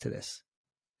aspects to this?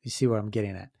 You see what I'm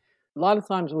getting at? A lot of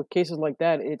times with cases like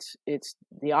that, it's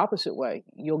the opposite way.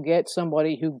 You'll get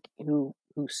somebody who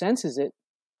senses it,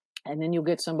 and then you'll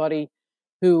get somebody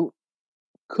who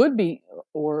could be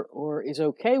or is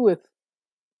okay with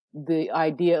the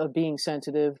idea of being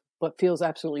sensitive, but feels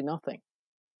absolutely nothing.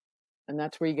 And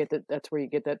that's where you get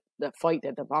that fight,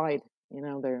 that divide.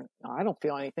 I don't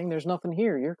feel anything. There's nothing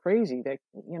here. You're crazy. That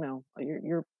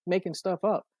you're making stuff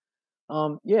up.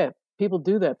 Yeah, people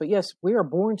do that. But yes, we are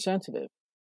born sensitive.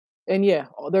 And yeah,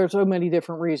 there's so many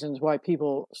different reasons why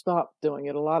people stop doing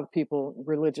it. A lot of people,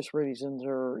 religious reasons,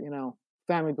 or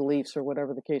family beliefs, or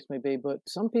whatever the case may be. But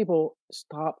some people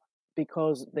stop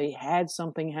because they had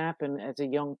something happen as a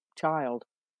young child,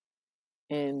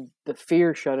 and the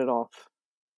fear shut it off.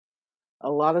 a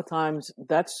lot of times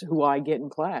that's who I get in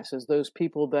class, is those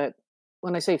people that,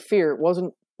 when I say fear, it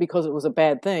wasn't because it was a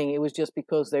bad thing. It was just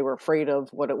because they were afraid of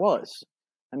what it was.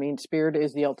 I mean, spirit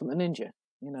is the ultimate ninja.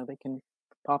 They can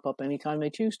pop up anytime they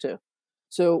choose to.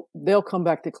 So they'll come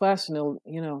back to class and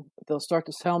they'll start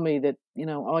to tell me that,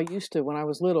 I used to, when I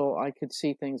was little, I could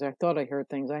see things. I thought I heard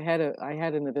things. I had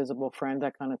an invisible friend,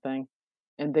 that kind of thing.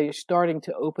 And they're starting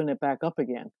to open it back up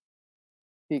again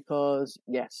because,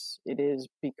 yes, it is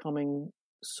becoming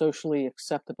socially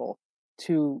acceptable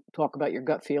to talk about your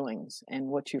gut feelings and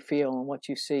what you feel and what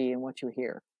you see and what you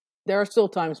hear. There are still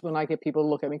times when I get people to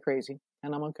look at me crazy,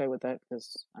 and I'm okay with that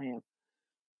because I am.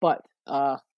 But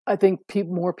I think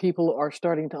more people are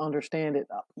starting to understand it.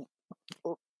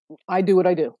 I do what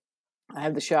I do. I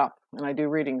have the shop and I do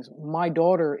readings. My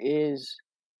daughter is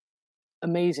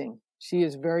amazing. She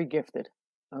is very gifted.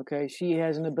 Okay. She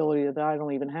has an ability that I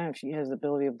don't even have. She has the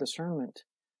ability of discernment.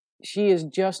 She is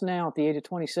just now at the age of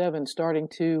 27 starting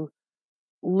to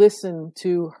listen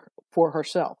for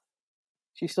herself.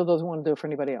 She still doesn't want to do it for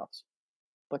anybody else,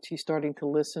 but she's starting to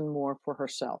listen more for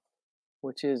herself,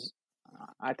 which is,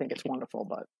 I think it's wonderful,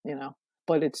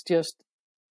 but it's just,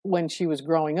 when she was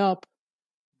growing up,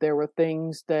 there were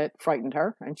things that frightened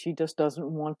her and she just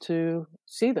doesn't want to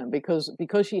see them because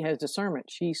she has discernment.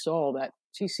 She saw that,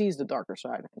 she sees the darker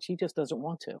side and she just doesn't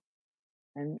want to.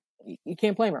 And you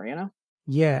can't blame her,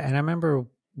 Yeah. And I remember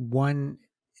one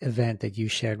event that you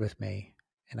shared with me,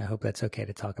 and I hope that's okay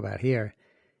to talk about here,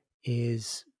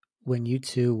 is when you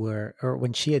two or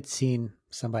when she had seen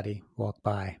somebody walk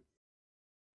by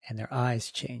and their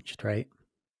eyes changed, right?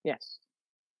 Yes.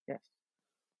 Yes.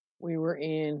 We were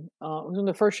it was in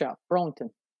the first shop, Burlington.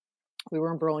 We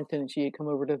were in Burlington and she had come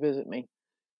over to visit me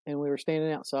and we were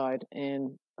standing outside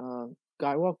and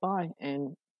guy walked by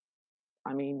and,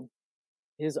 I mean,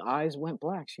 his eyes went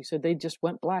black. She said they just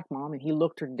went black, Mom. And he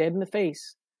looked her dead in the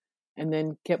face and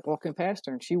then kept walking past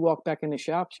her. And she walked back in the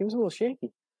shop. She was a little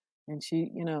shaky. And she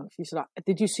said,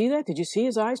 did you see that? Did you see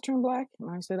his eyes turn black?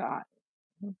 And I said,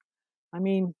 I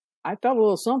mean, I felt a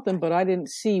little something, but I didn't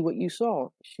see what you saw.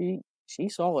 She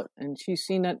saw it, and she's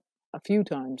seen that a few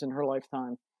times in her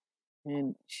lifetime.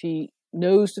 And she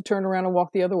knows to turn around and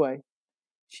walk the other way.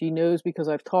 She knows, because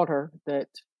I've taught her, that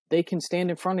they can stand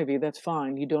in front of you. That's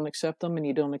fine. You don't accept them and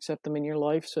you don't accept them in your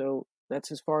life. So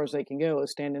that's as far as they can go,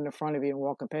 is standing in front of you and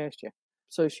walking past you.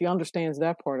 So she understands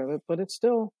that part of it, but it's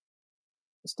still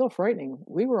frightening.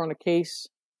 We were on a case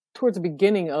towards the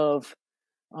beginning of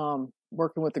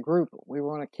working with the group. We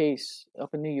were on a case up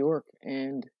in New York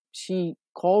and she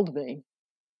called me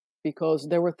because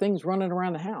there were things running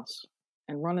around the house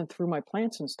and running through my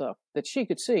plants and stuff that she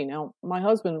could see. Now, my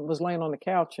husband was laying on the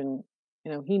couch and,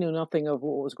 he knew nothing of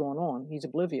what was going on. He's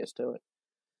oblivious to it.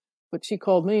 But she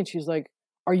called me and she's like,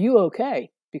 are you okay?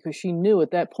 Because she knew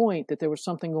at that point that there was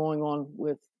something going on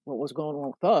with what was going on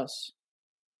with us.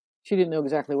 She didn't know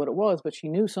exactly what it was, but she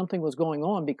knew something was going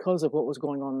on because of what was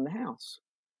going on in the house.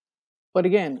 But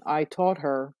again, I taught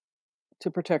her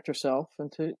to protect herself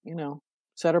and to,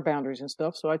 set her boundaries and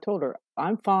stuff. So I told her,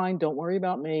 I'm fine. Don't worry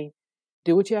about me.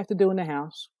 Do what you have to do in the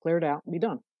house, clear it out, and be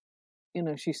done.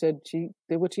 She said she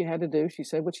did what she had to do. She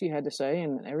said what she had to say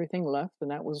and everything left. And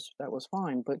that was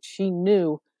fine. But she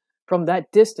knew from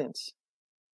that distance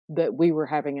that we were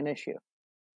having an issue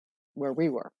where we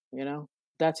were,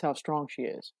 that's how strong she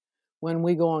is. When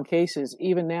we go on cases,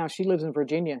 even now, she lives in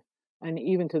Virginia. And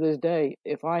even to this day,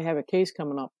 if I have a case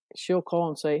coming up, she'll call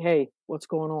and say, hey, what's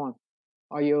going on?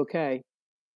 Are you okay?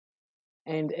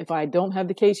 And if I don't have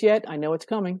the case yet, I know it's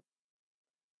coming.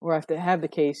 Or I have to have the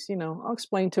case, I'll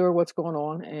explain to her what's going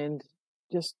on and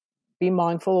just be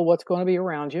mindful of what's going to be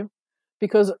around you.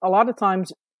 Because a lot of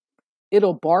times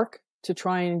it'll bark to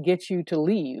try and get you to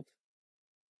leave,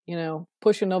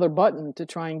 push another button to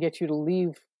try and get you to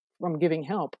leave from giving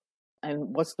help.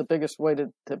 And what's the biggest way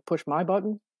to push my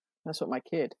button? That's what my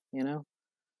kid,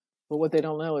 But what they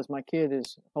don't know is my kid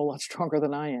is a whole lot stronger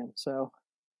than I am. So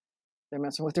they're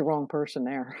messing with the wrong person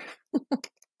there.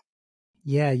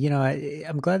 Yeah,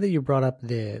 I'm glad that you brought up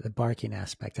the barking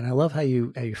aspect, and I love how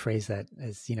you phrase that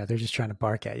as they're just trying to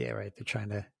bark at you, right? They're trying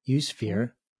to use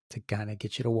fear to kind of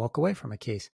get you to walk away from a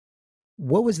case.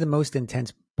 What was the most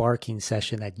intense barking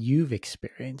session that you've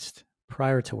experienced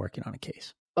prior to working on a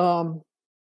case?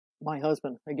 My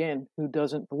husband, again, who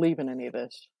doesn't believe in any of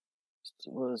this,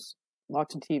 was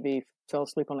watching TV, fell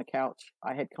asleep on the couch.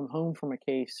 I had come home from a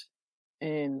case.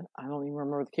 And I don't even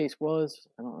remember what the case was.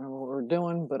 I don't remember what we were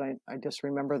doing, but I just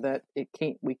remember that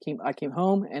I came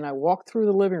home and I walked through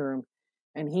the living room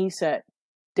and he sat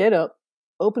dead up,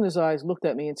 opened his eyes, looked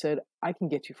at me and said, I can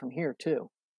get you from here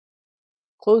too.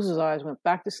 Closed his eyes, went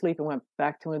back to sleep and went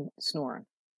back to snoring.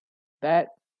 That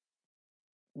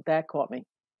that caught me.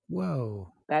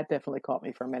 Whoa. That definitely caught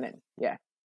me for a minute. Yeah.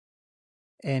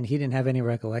 And he didn't have any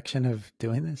recollection of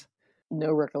doing this?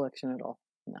 No recollection at all.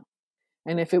 No.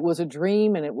 And if it was a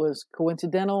dream and it was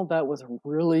coincidental, that was a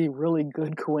really, really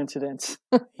good coincidence.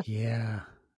 Yeah.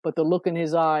 But the look in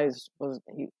his eyes was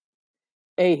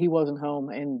A, he wasn't home,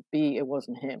 and B, it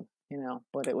wasn't him,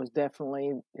 but it was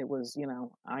definitely,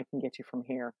 I can get you from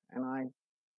here. And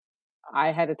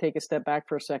I had to take a step back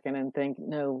for a second and think,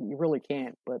 no, you really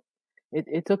can't. But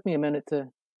it took me a minute to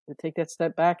take that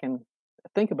step back and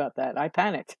think about that. I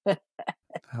panicked.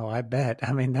 Oh, I bet.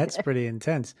 I mean, that's pretty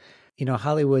intense.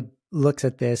 Hollywood looks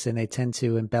at this and they tend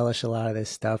to embellish a lot of this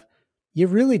stuff. You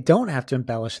really don't have to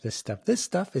embellish this stuff. This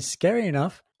stuff is scary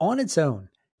enough on its own.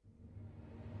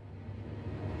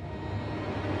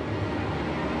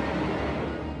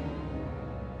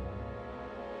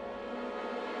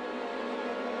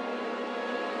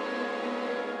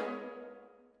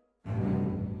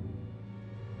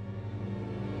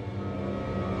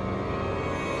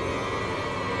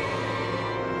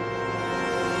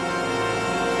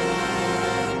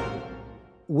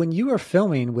 When you were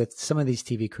filming with some of these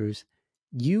TV crews,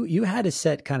 you had to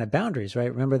set kind of boundaries,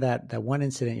 right? Remember that one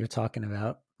incident you're talking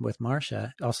about with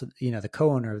Marcia, also, the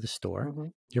co-owner of the store, Mm-hmm.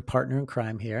 your partner in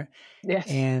crime here. Yes.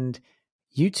 And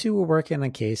you two were working on a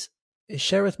case.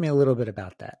 Share with me a little bit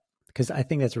about that, because I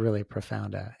think that's a really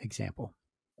profound example.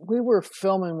 We were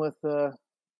filming with a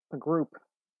group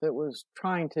that was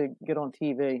trying to get on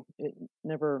TV. It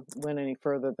never went any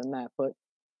further than that, but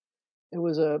it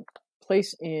was a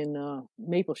place in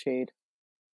Mapleshade,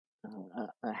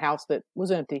 a house that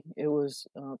was empty. It was,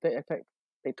 in fact,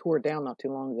 they tore it down not too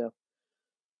long ago.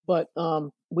 But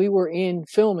we were in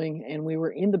filming, and we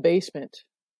were in the basement,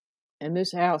 and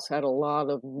this house had a lot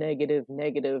of negative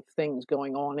things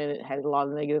going on in it. Had a lot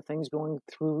of negative things going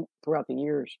throughout the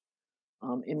years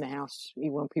in the house,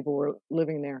 even when people were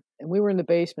living there. And we were in the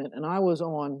basement, and I was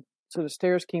on. So the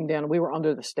stairs came down, and we were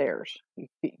under the stairs.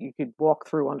 You could walk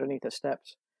through underneath the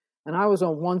steps. And I was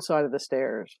on one side of the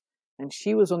stairs, and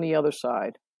she was on the other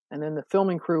side. And then the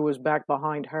filming crew was back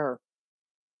behind her.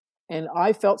 And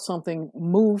I felt something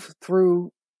move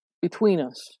through between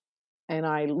us. And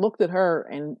I looked at her,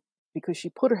 and because she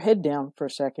put her head down for a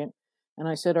second, and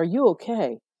I said, "Are you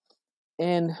okay?"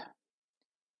 And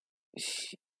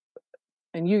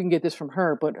and you can get this from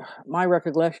her, but my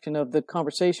recollection of the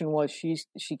conversation was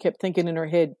she kept thinking in her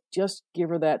head, just give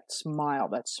her that smile,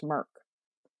 that smirk.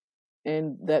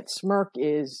 And that smirk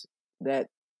is that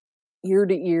ear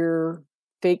to ear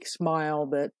fake smile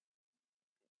that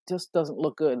just doesn't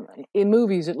look good. In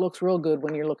movies, it looks real good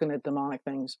when you're looking at demonic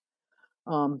things.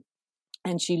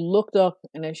 And she looked up,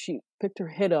 and as she picked her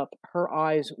head up, her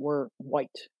eyes were white.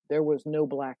 There was no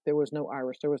black. There was no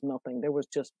iris. There was nothing. There was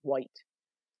just white.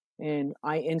 And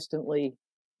I instantly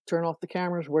turn off the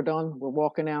cameras. We're done. We're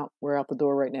walking out. We're out the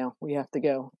door right now. We have to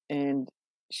go. And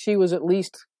she was at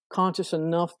least conscious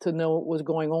enough to know what was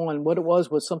going on. What it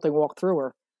was something walked through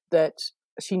her that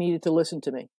she needed to listen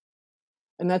to me.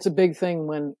 And that's a big thing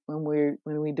when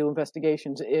we do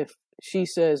investigations. If she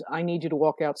says, "I need you to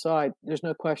walk outside," there's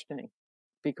no questioning,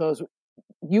 because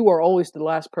you are always the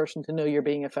last person to know you're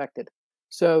being affected.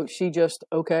 So she just,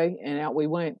 okay, and out we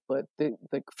went. But the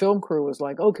film crew was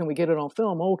like, "Oh, can we get it on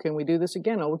film? Oh, can we do this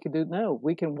again? Oh,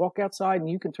 we can walk outside and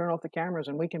you can turn off the cameras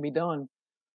and we can be done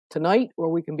tonight, or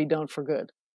we can be done for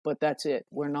good. But that's it.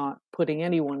 We're not putting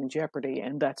anyone in jeopardy,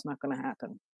 and that's not going to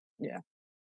happen." Yeah.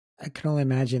 I can only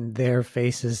imagine their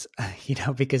faces,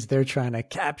 because they're trying to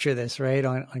capture this right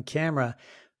on camera.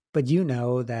 But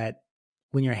that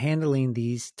when you're handling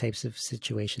these types of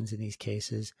situations in these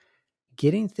cases,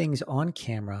 getting things on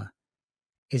camera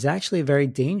is actually a very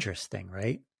dangerous thing,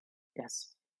 right?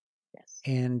 Yes. Yes.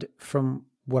 And from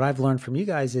what I've learned from you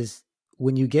guys is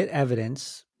when you get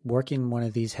evidence working one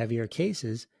of these heavier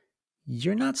cases,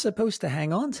 you're not supposed to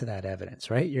hang on to that evidence,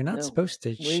 right? You're not supposed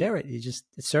to share it.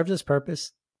 It serves its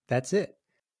purpose. That's it.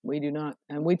 We do not.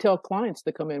 And we tell clients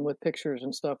to come in with pictures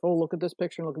and stuff. "Oh, look at this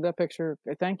picture, look at that picture.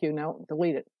 Okay, thank you. Now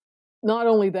delete it." Not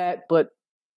only that, but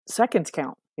seconds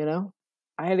count,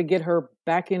 I had to get her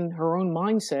back in her own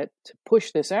mindset to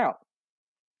push this out,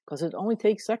 because it only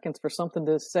takes seconds for something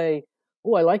to say,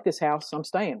 "Oh, I like this house. I'm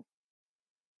staying."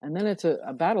 And then it's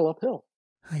a battle uphill.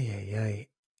 Ay.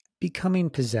 Becoming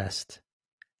possessed.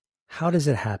 How does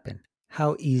it happen?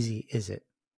 How easy is it?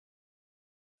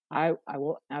 I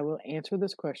will answer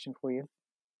this question for you,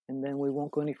 and then we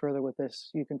won't go any further with this.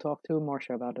 You can talk to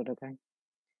Marcia about it, okay?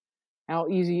 How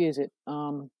easy is it?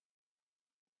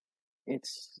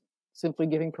 It's simply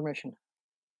giving permission.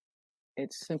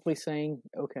 It's simply saying,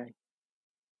 "Okay,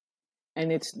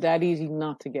 and it's that easy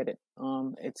not to get it.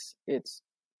 It's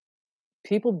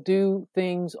people do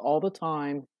things all the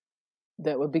time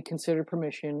that would be considered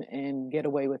permission and get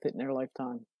away with it in their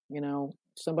lifetime. You know,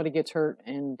 somebody gets hurt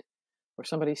and or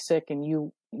somebody's sick, and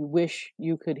you wish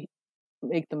you could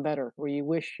make them better, or you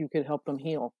wish you could help them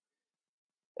heal.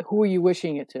 Who are you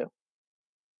wishing it to?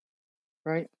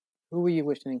 Right? Who are you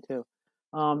wishing to?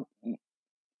 Um,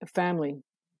 a family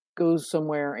goes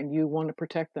somewhere and you want to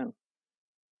protect them.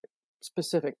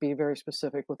 Specific, be very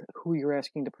specific with who you're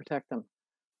asking to protect them.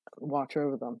 Watch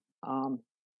over them.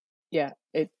 Yeah,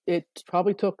 it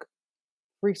probably took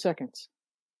 3 seconds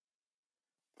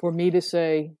for me to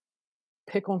say,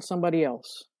 pick on somebody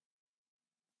else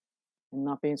and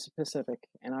not being specific.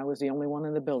 And I was the only one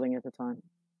in the building at the time.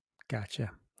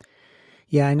 Gotcha.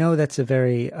 Yeah, I know that's a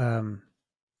very,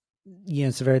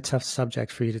 it's a very tough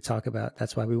subject for you to talk about.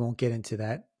 That's why we won't get into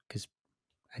that, because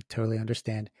I totally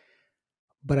understand.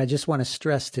 But I just want to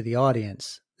stress to the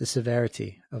audience the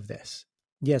severity of this.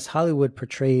 Yes, Hollywood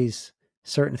portrays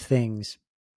certain things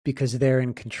because they're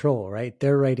in control, right?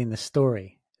 They're writing the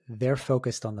story. They're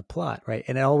focused on the plot, right?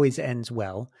 And it always ends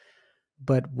well.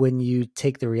 But when you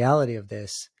take the reality of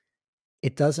this,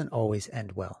 it doesn't always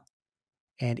end well.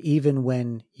 And even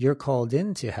when you're called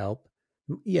in to help,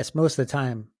 yes, most of the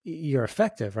time you're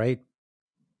effective, right?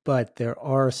 But there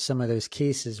are some of those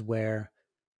cases where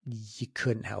you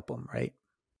couldn't help them, right?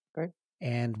 Right?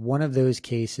 And one of those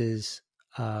cases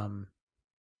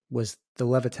was the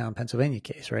Levittown, Pennsylvania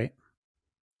case, right?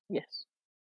 Yes.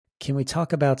 Can we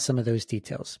talk about some of those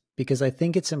details? Because I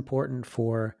think it's important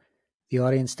for the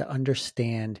audience to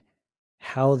understand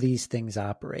how these things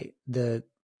operate, the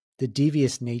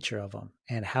devious nature of them,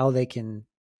 and how they can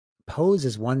pose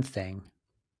as one thing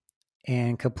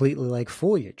and completely like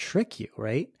fool you, trick you,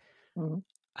 right? Mm-hmm.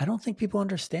 I don't think people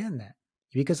understand that,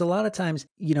 because a lot of times,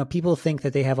 people think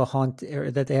that they have a haunt or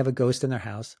that they have a ghost in their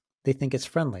house. They think it's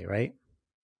friendly, right?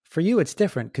 For you, it's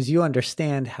different because you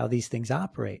understand how these things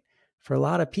operate. For a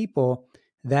lot of people,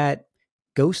 that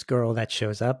ghost girl that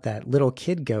shows up, that little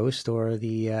kid ghost, or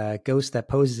the ghost that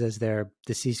poses as their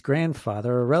deceased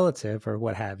grandfather or relative or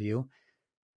what have you,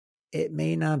 it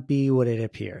may not be what it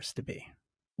appears to be.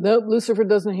 Nope, Lucifer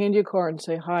doesn't hand you a card and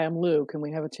say, "Hi, I'm Lou. Can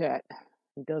we have a chat?"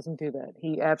 He doesn't do that.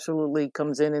 He absolutely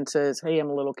comes in and says, "Hey, I'm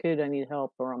a little kid. I need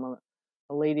help," or "I'm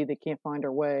a lady that can't find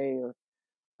her way." Or,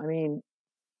 I mean,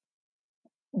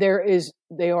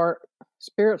 they are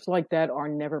spirits like that are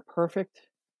never perfect,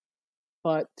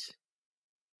 but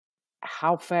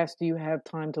how fast do you have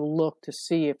time to look to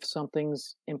see if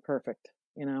something's imperfect?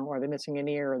 Are they missing an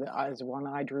ear? Or is one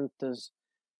eye drooped?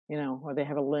 Or they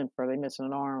have a limp? Or are they missing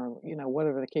an arm? Or,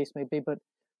 whatever the case may be. But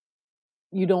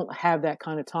you don't have that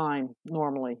kind of time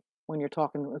normally when you're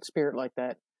talking with spirit like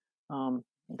that.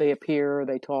 They appear,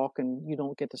 they talk, and you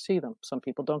don't get to see them. Some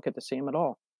people don't get to see them at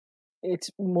all.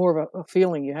 It's more of a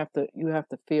feeling you have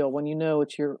to feel when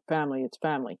it's your family. It's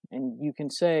family, and you can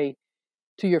say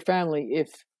to your family, if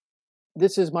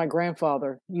this is my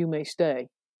grandfather, you may stay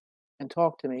and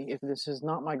talk to me. If this is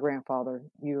not my grandfather,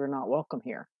 you are not welcome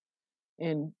here.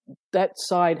 And that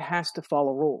side has to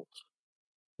follow rules.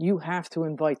 You have to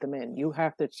invite them in.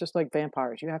 It's just like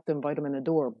vampires. You have to invite them in the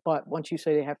door. But once you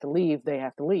say they have to leave, they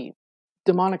have to leave.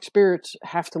 Demonic spirits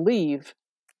have to leave,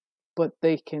 but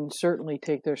they can certainly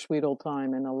take their sweet old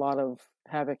time and a lot of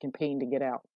havoc and pain to get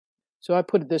out. So I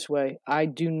put it this way: I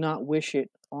do not wish it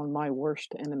on my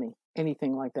worst enemy,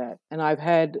 anything like that. And I've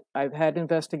had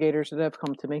investigators that have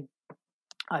come to me.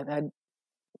 I've had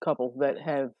a couple that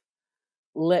have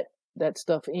let that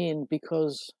stuff in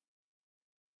because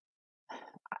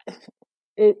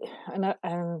it, and I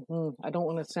don't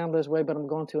want to sound this way, but I'm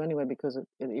going to anyway because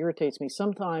it irritates me.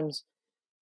 Sometimes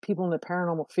people in the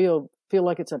paranormal field feel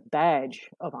like it's a badge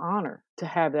of honor to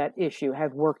have that issue,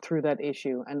 have worked through that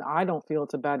issue. And I don't feel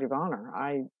it's a badge of honor.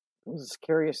 It was the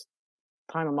scariest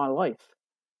time of my life.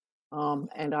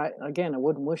 And I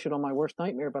wouldn't wish it on my worst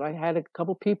nightmare, but I had a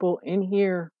couple people in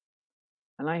here,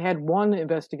 and I had one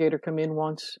investigator come in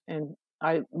once, and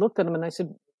I looked at him and I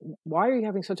said, "Why are you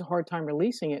having such a hard time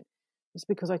releasing it?" It's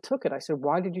because I took it. I said,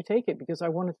 "Why did you take it?" Because I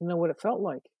wanted to know what it felt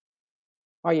like.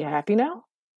 Are you happy now?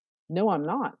 No, I'm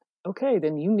not. Okay,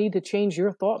 then you need to change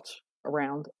your thoughts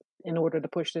around in order to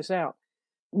push this out.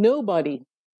 Nobody,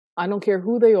 I don't care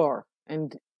who they are,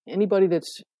 and anybody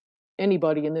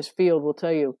in this field will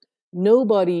tell you,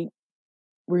 nobody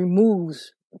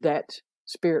removes that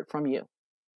spirit from you.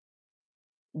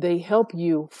 They help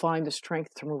you find the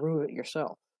strength to remove it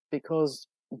yourself, because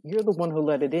you're the one who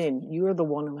let it in. You're the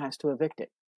one who has to evict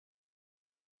it.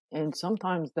 And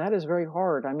sometimes that is very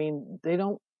hard. I mean, they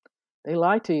don't They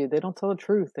lie to you. They don't tell the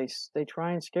truth. They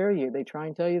try and scare you. They try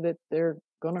and tell you that they're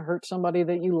going to hurt somebody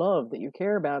that you love, that you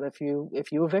care about if you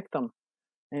evict them.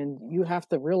 And you have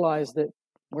to realize that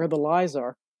where the lies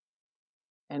are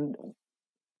and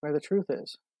where the truth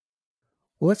is.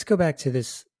 Well, let's go back to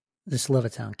this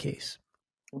Levittown case,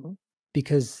 Hmm.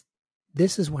 because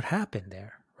this is what happened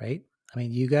there, right? I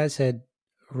mean, you guys had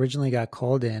originally got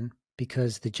called in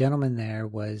because the gentleman there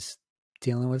was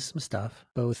dealing with some stuff,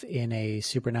 both in a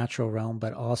supernatural realm,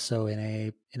 but also in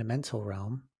a mental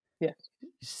realm. Yes.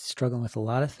 He's struggling with a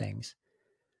lot of things,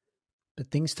 but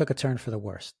things took a turn for the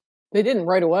worst. They didn't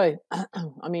right away.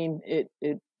 I mean, it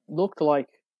looked like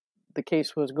the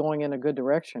case was going in a good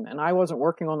direction, and I wasn't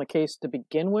working on the case to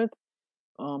begin with.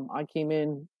 I came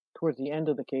in towards the end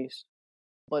of the case,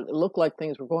 but it looked like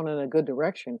things were going in a good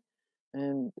direction,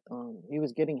 and he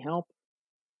was getting help.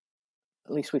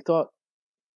 At least we thought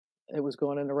it was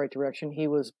going in the right direction. He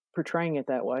was portraying it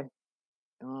that way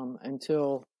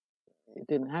until it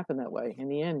didn't happen that way. In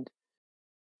the end,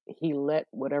 he let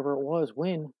whatever it was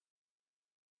win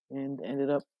and ended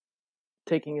up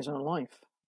taking his own life,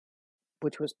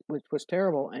 which was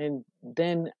terrible. And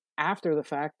then after the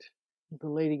fact, the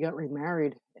lady got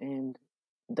remarried, and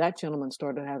that gentleman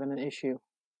started having an issue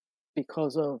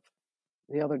because of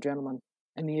the other gentleman,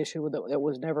 and the issue that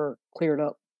was never cleared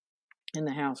up in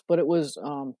the house. But it was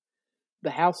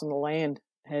the house and the land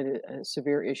had a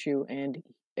severe issue, and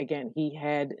again, he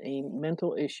had a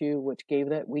mental issue which gave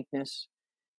that weakness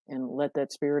and let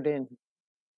that spirit in,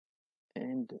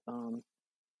 and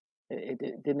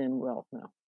it didn't end well.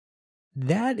 No.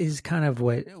 That is kind of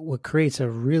what creates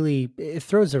it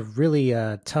throws a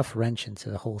really tough wrench into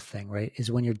the whole thing, right? Is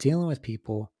when you're dealing with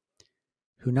people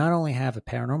who not only have a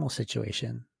paranormal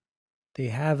situation, they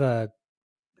have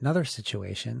another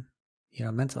situation,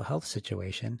 a mental health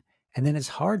situation, and then it's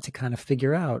hard to kind of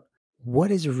figure out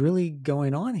what is really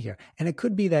going on here. And it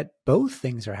could be that both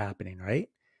things are happening, right?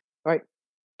 Right.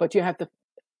 But you have to,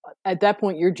 at that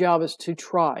point, your job is to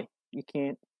try. You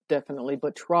can't definitely,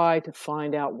 but try to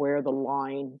find out where the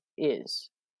line is.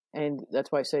 And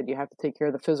that's why I said you have to take care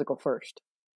of the physical first.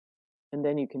 And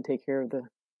then you can take care of the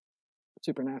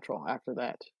supernatural after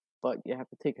that. But you have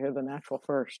to take care of the natural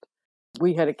first.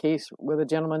 We had a case where the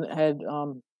gentleman had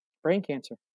brain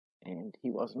cancer, and he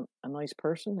wasn't a nice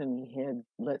person, and he had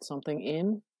let something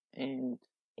in, and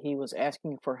he was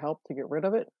asking for help to get rid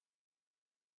of it.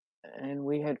 And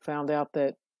we had found out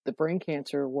that the brain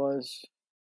cancer was,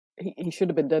 he should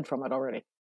have been dead from it already.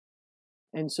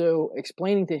 And so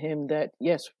explaining to him that,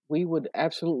 yes, we would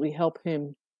absolutely help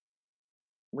him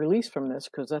release from this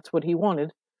because that's what he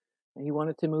wanted. And he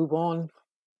wanted to move on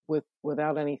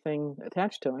without anything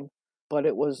attached to him. But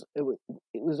it was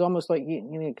almost like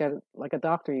you got, like a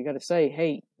doctor, you got to say,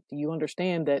 hey, do you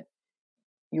understand that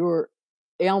your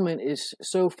ailment is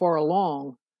so far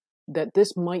along that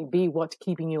this might be what's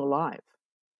keeping you alive?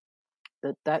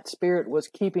 That spirit was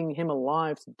keeping him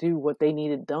alive to do what they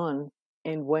needed done.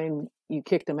 And when you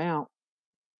kicked him out,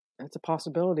 it's a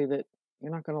possibility that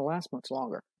you're not going to last much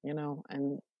longer,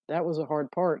 and that was a hard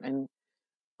part. And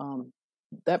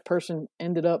that person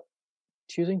ended up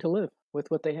choosing to live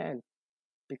with what they had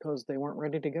because they weren't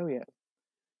ready to go yet.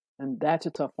 And that's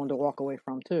a tough one to walk away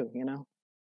from too,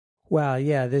 Wow.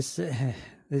 Yeah.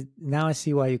 Now I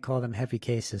see why you call them heavy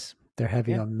cases. They're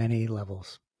heavy on many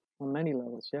levels. On many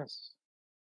levels, yes.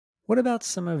 What about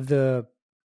some of the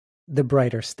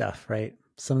brighter stuff, right?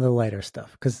 Some of the lighter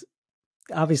stuff, because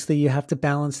obviously you have to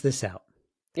balance this out.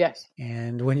 Yes.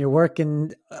 And when you're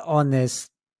working on these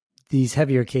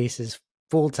heavier cases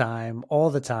full time, all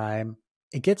the time,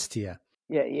 it gets to you.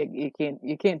 Yeah, you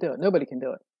can't do it. Nobody can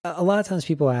do it. A lot of times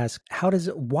people ask,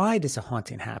 why does a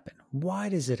haunting happen? Why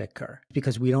does it occur?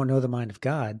 Because we don't know the mind of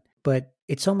God, but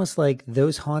it's almost like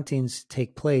those hauntings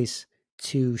take place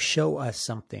to show us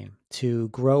something, to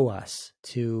grow us,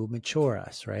 to mature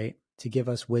us, right? To give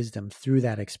us wisdom through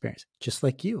that experience. Just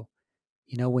like you,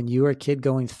 when you were a kid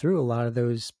going through a lot of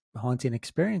those haunting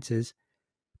experiences,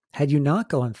 had you not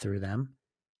gone through them,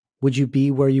 would you be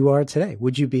where you are today?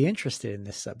 Would you be interested in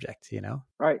this subject,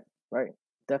 Right.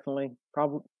 Definitely.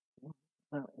 Probably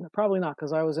not,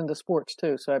 because I was into sports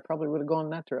too, so I probably would have gone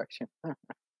in that direction.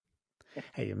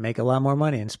 Hey, you make a lot more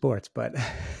money in sports, but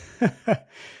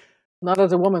not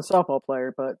as a woman softball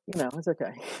player, but it's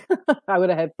okay. I would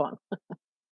have had fun.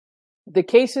 The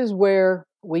cases where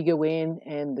we go in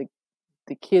and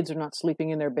the kids are not sleeping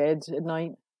in their beds at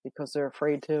night because they're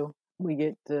afraid to. We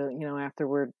get after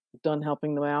we're done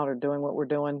helping them out or doing what we're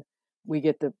doing, we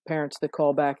get the parents that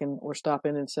call back or stop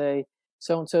in and say,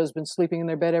 so-and-so has been sleeping in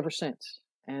their bed ever since,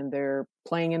 and they're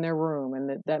playing in their room,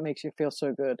 and that makes you feel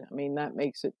so good. I mean, that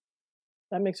makes it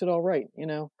that makes it all right.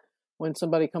 When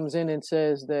somebody comes in and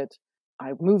says that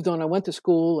I moved on, I went to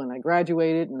school and I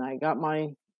graduated and I got my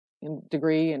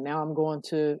degree and now I'm going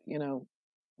to,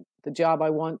 the job I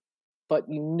want, but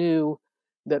you knew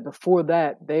that before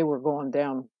that they were going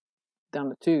down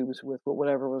the tubes with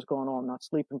whatever was going on, not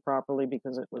sleeping properly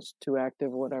because it was too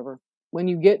active or whatever. When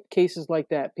you get cases like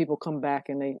that, people come back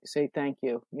and they say thank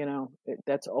you.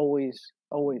 That's always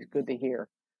good to hear,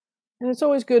 and it's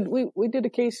always good. We did a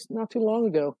case not too long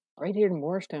ago right here in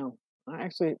Morristown.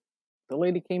 The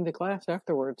lady came to class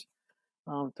afterwards,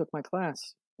 took my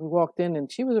class. We walked in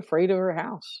and she was afraid of her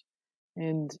house,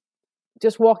 and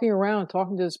just walking around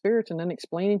talking to the spirits and then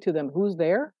explaining to them who's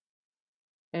there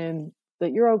and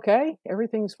that you're okay,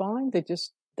 everything's fine.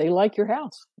 They like your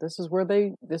house. This is where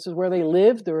they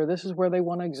lived, or this is where they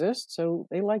want to exist. So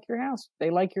they like your house. They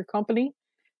like your company.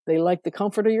 They like the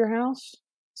comfort of your house.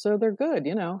 So they're good,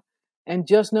 And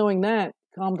just knowing that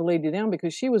calmed the lady down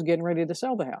because she was getting ready to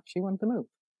sell the house. She wanted to move.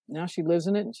 Now she lives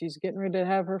in it and she's getting ready to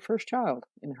have her first child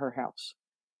in her house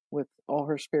with all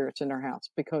her spirits in her house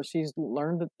because she's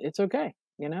learned that it's okay,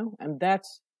 And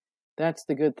that's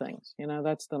the good things,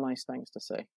 That's the nice things to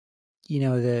say.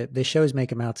 The shows make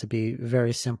them out to be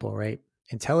very simple, right?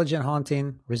 Intelligent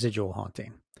haunting, residual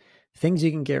haunting. Things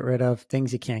you can get rid of,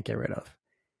 things you can't get rid of.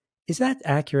 Is that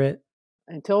accurate?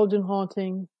 Intelligent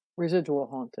haunting, residual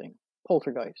haunting,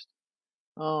 poltergeist.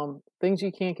 Things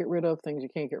you can't get rid of, things you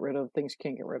can't get rid of, things you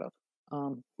can't get rid of.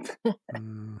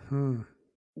 Mm-hmm.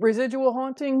 Residual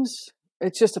hauntings,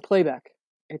 it's just a playback.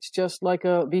 It's just like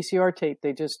a VCR tape.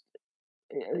 They just,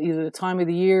 either the time of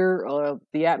the year or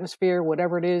the atmosphere,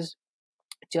 whatever it is,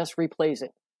 just replays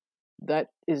it. That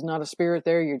is not a spirit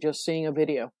there. You're just seeing a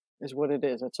video is what it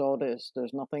is. That's all it is.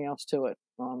 There's nothing else to it.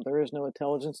 There is no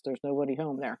intelligence. There's nobody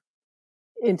home there.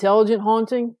 Intelligent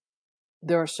haunting,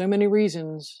 there are so many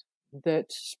reasons that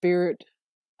spirit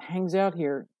hangs out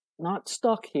here, not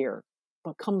stuck here,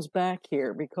 but comes back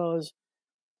here because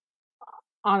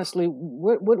honestly,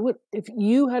 what if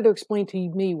you had to explain to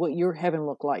me what your heaven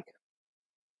looked like?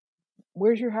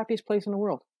 Where's your happiest place in the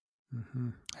world? Mm-hmm.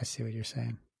 I see what you're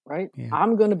saying. Right? Yeah.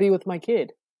 I'm going to be with my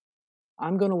kid.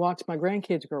 I'm going to watch my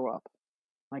grandkids grow up.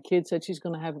 My kid said she's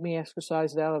going to have me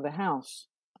exorcised out of the house.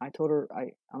 I told her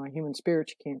I'm a human spirit.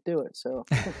 She can't do it. So,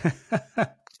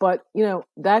 but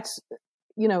that's,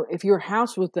 if your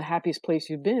house was the happiest place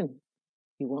you've been,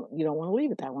 you don't want to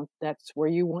leave it that one. That's where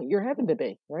you want your heaven to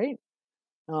be. Right.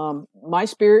 My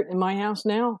spirit in my house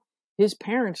now, his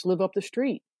parents live up the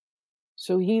street.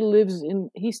 So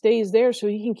he stays there so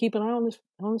he can keep an eye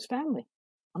on his family.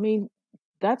 I mean,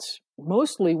 that's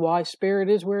mostly why spirit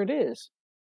is where it is.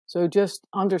 So just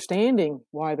understanding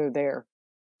why they're there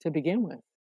to begin with.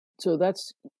 So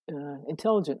that's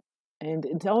intelligent. And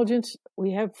intelligence,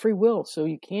 we have free will, so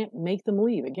you can't make them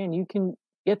leave. Again, you can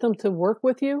get them to work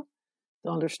with you,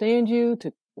 to understand you,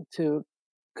 to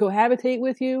cohabitate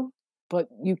with you, but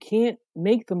you can't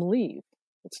make them leave.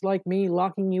 It's like me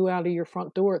locking you out of your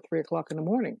front door at 3:00 in the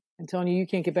morning and telling you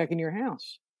can't get back in your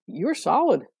house. You're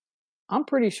solid. I'm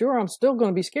pretty sure I'm still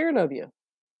going to be scared of you.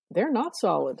 They're not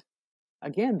solid.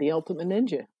 Again, the ultimate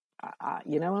ninja.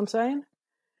 You know what I'm saying?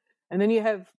 And then you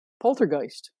have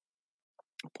poltergeist.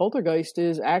 Poltergeist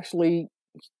is actually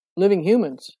living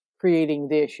humans creating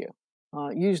the issue.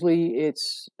 Usually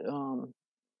it's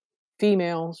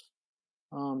females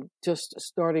just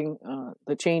starting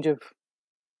the change of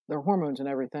their hormones and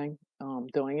everything,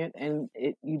 doing it. And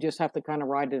you just have to kind of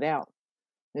ride it out.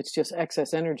 It's just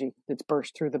excess energy that's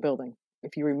burst through the building.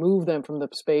 If you remove them from the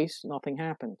space, nothing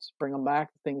happens. Bring them back,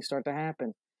 things start to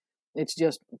happen. It's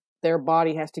just their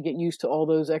body has to get used to all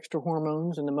those extra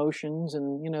hormones and emotions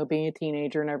and, being a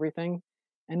teenager and everything.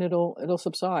 And it'll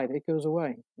subside. It goes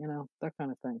away, that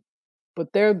kind of thing.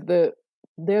 But they're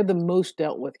the most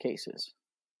dealt with cases,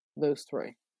 those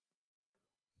three.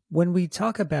 When we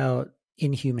talk about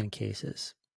inhuman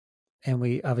cases, and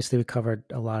we covered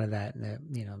a lot of that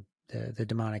in the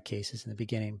demonic cases in the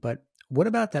beginning, but what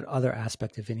about that other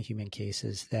aspect of inhuman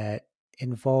cases that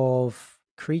involve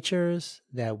creatures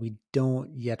that we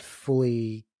don't yet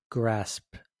fully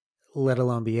grasp, let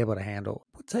alone be able to handle?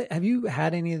 Have you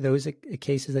had any of those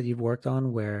cases that you've worked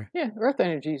on where? Yeah, earth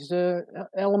energies,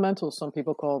 elementals, some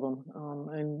people call them.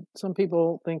 And some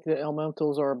people think that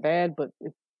elementals are bad, but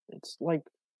it's like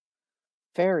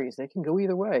fairies. They can go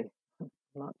either way. I'm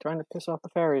not trying to piss off the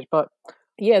fairies, but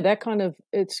yeah,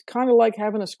 it's kind of like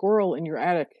having a squirrel in your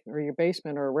attic or your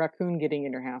basement or a raccoon getting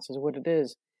in your house is what it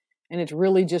is. And it's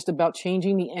really just about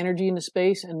changing the energy in the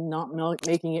space and not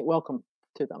making it welcome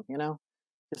to them,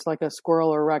 It's like a squirrel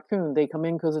or a raccoon. They come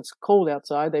in because it's cold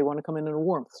outside. They want to come in the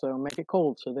warmth. So make it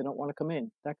cold so they don't want to come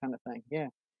in. That kind of thing. Yeah.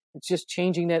 It's just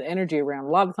changing that energy around. A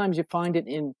lot of times you find it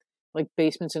in like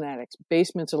basements and attics.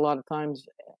 Basements, a lot of times,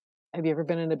 have you ever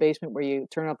been in a basement where you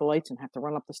turn out the lights and have to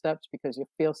run up the steps because you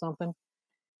feel something?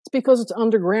 It's because it's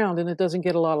underground and it doesn't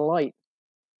get a lot of light.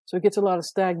 So it gets a lot of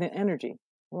stagnant energy.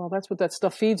 Well, that's what that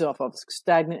stuff feeds off of,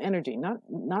 stagnant energy. Not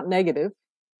negative,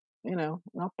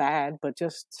 not bad, but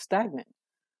just stagnant.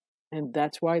 And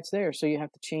that's why it's there. So you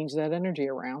have to change that energy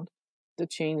around to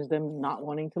change them not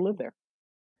wanting to live there.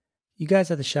 You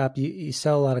guys at the shop, you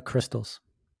sell a lot of crystals.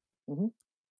 Mm-hmm.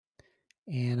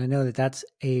 And I know that that's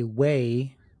a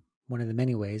way, one of the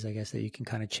many ways, I guess, that you can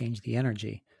kind of change the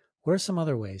energy. What are some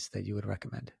other ways that you would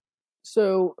recommend?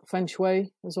 So feng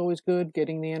shui is always good,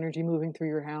 getting the energy moving through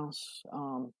your house,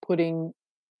 putting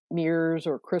mirrors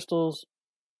or crystals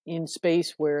in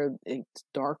space where it's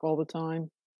dark all the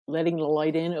time, letting the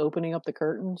light in, opening up the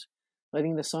curtains,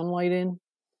 letting the sunlight in,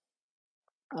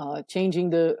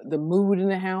 changing the mood in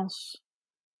the house,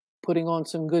 putting on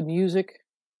some good music,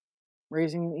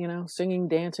 singing,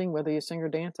 dancing, whether you sing or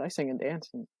dance. I sing and dance,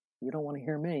 and you don't want to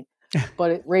hear me.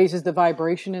 But it raises the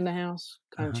vibration in the house,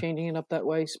 kind of changing it up that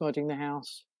way, smudging the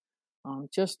house.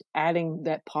 Just adding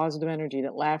that positive energy,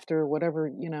 that laughter,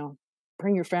 whatever,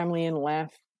 bring your family in,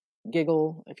 laugh,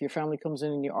 giggle. If your family comes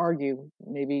in and you argue,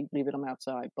 maybe leave them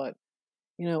outside. But,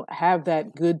 have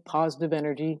that good positive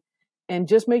energy. And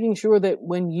just making sure that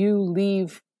when you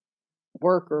leave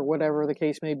work or whatever the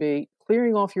case may be,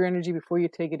 clearing off your energy before you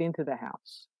take it into the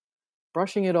house.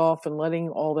 Brushing it off and letting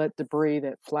all that debris,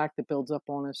 that flack that builds up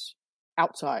on us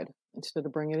outside instead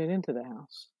of bringing it into the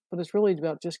house. But it's really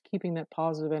about just keeping that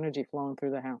positive energy flowing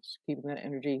through the house, keeping that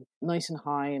energy nice and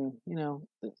high, and,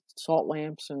 the salt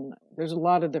lamps, and there's a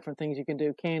lot of different things you can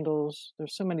do. Candles,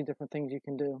 there's so many different things you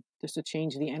can do just to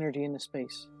change the energy in the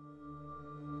space.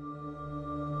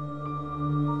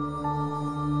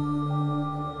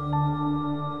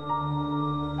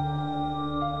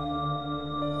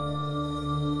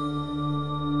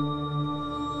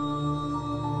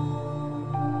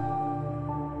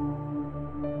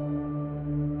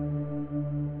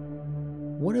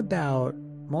 What about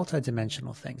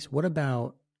multidimensional things? What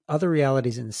about other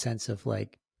realities in the sense of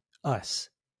like us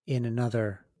in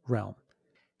another realm?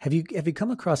 Have you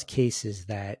come across cases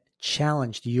that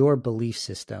challenged your belief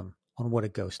system on what a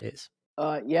ghost is?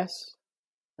 Yes.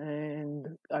 And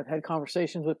I've had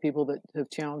conversations with people that have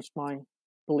challenged my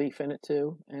belief in it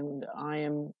too. And I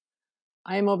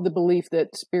am of the belief that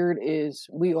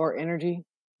we are energy.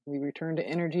 We return to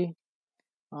energy.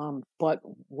 But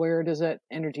where does that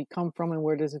energy come from and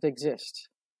where does it exist?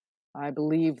 I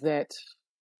believe that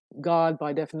God,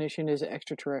 by definition, is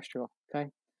extraterrestrial. Okay.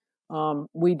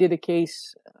 We did a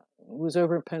case, it was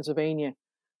over in Pennsylvania.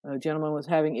 A gentleman was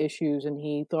having issues and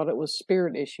he thought it was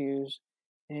spirit issues.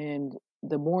 And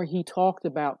the more he talked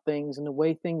about things and the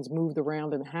way things moved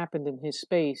around and happened in his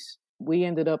space, we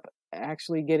ended up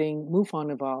actually getting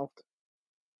MUFON involved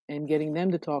and getting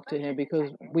them to talk to him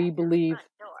because we believe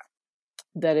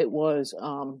that it was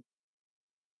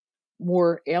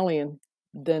more alien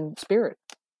than spirit.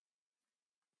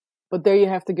 But there you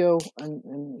have to go,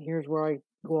 and here's where I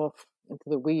go off into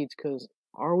the weeds, because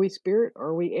are we spirit or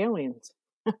are we aliens?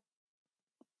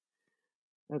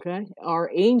 Okay?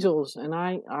 Are angels, and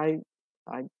I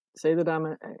say that I'm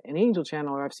an angel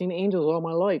channeler. I've seen angels all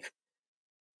my life.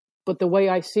 But the way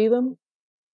I see them,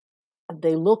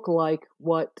 they look like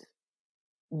what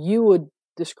you would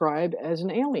describe as an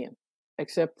alien,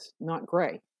 except not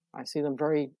gray. I see them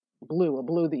very blue, a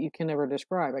blue that you can never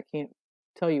describe. I can't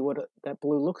tell you what that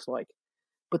blue looks like,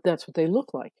 but that's what they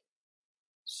look like.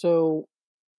 So,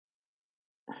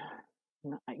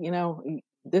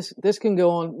 this can go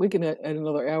on. We can add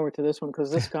another hour to this one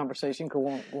because this conversation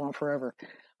could go on forever.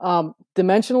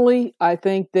 Dimensionally, I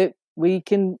think that we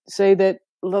can say that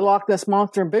the Loch Ness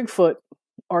Monster and Bigfoot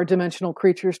are dimensional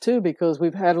creatures too, because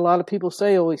we've had a lot of people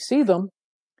say, "Oh, we see them,"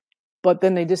 but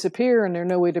then they disappear and they're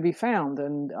nowhere to be found.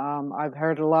 And I've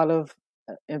heard a lot of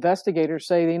investigators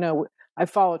say, I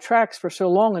followed tracks for so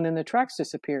long and then the tracks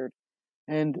disappeared.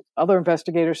 And other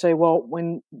investigators say, well,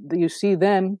 when you see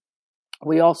them,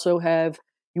 we also have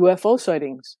UFO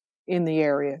sightings in the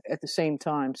area at the same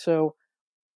time. So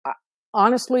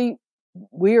honestly,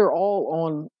 we are all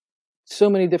on so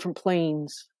many different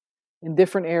planes in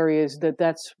different areas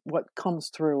that's what comes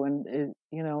through. And,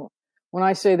 when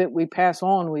I say that we pass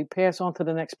on to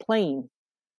the next plane,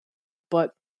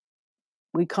 but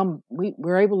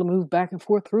we're able to move back and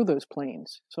forth through those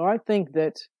planes. So I think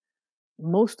that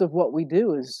most of what we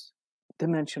do is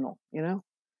dimensional,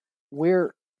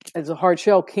 We're, as a hard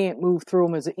shell, can't move through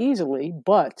them as easily,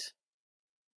 but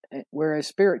whereas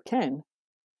spirit can,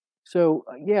 So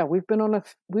yeah, we've been on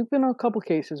a couple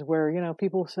cases where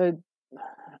people said,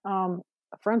 um,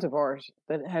 friends of ours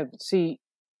that have see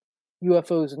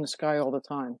UFOs in the sky all the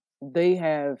time. They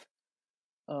have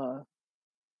uh,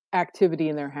 activity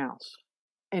in their house,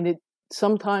 and it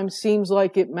sometimes seems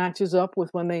like it matches up with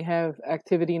when they have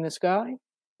activity in the sky,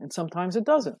 and sometimes it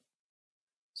doesn't.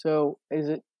 So is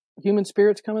it human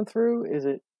spirits coming through?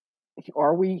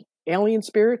 Are we alien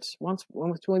spirits once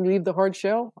we leave the hard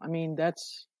shell? I mean,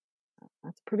 that's a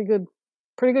pretty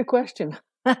good question.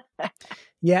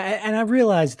 Yeah, and I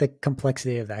realized the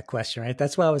complexity of that question, right?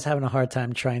 That's why I was having a hard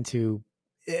time trying to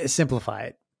simplify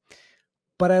it.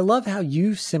 But I love how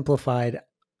you simplified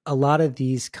a lot of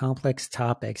these complex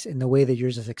topics in the way that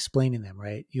you're just explaining them,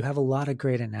 right? You have a lot of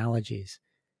great analogies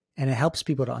and it helps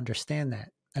people to understand that.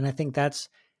 And I think that's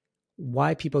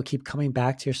why people keep coming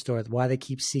back to your store, why they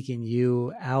keep seeking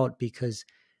you out, because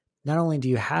not only do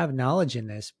you have knowledge in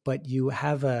this, but you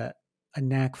have a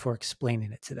knack for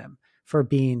explaining it to them, for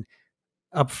being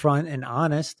upfront and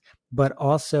honest, but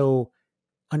also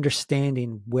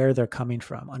understanding where they're coming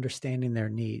from, understanding their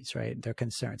needs, right? Their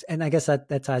concerns. And I guess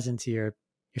that ties into your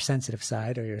sensitive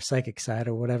side or your psychic side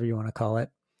or whatever you want to call it,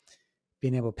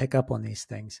 being able to pick up on these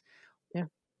things. Yeah.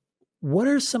 What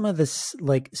are some of the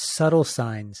like subtle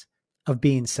signs of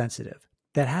being sensitive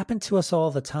that happen to us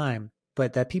all the time,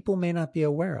 but that people may not be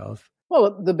aware of?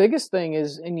 Well, the biggest thing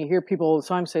is, and you hear people all the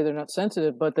time say they're not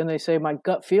sensitive, but then they say my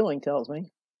gut feeling tells me.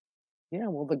 Yeah,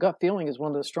 well, the gut feeling is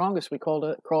one of the strongest we crawl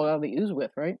out of the ooze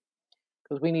with, right?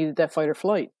 Because we needed that fight or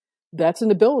flight. That's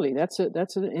an ability. That's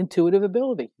an intuitive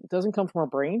ability. It doesn't come from our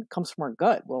brain. It comes from our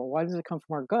gut. Well, why does it come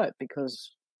from our gut?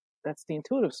 Because that's the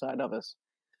intuitive side of us.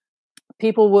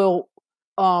 People will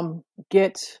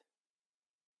get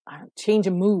change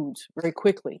of moods very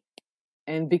quickly,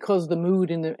 and because the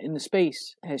mood in the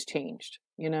space has changed,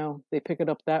 they pick it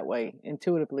up that way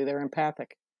intuitively. They're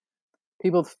empathic.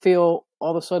 People feel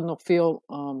all of a sudden they'll feel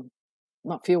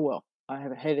not feel well. I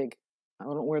have a headache. I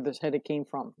don't know where this headache came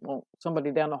from. Well,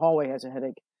 somebody down the hallway has a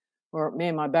headache, or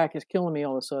man, my back is killing me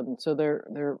all of a sudden. So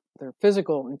they're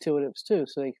physical intuitives too.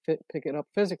 So they pick it up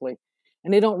physically,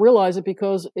 and they don't realize it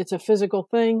because it's a physical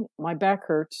thing. My back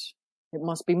hurts. It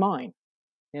must be mine.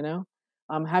 You know,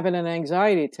 I'm having an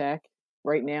anxiety attack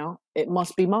right now. It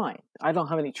must be mine. I don't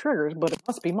have any triggers, but it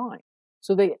must be mine.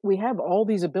 So we have all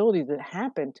these abilities that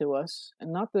happen to us,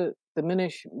 and not to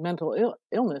diminish mental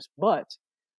illness, but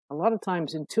a lot of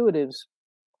times intuitives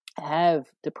have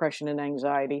depression and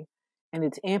anxiety, and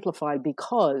it's amplified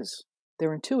because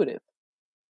they're intuitive,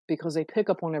 because they pick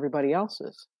up on everybody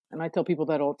else's. And I tell people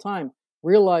that all the time.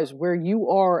 Realize where you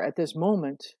are at this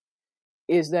moment.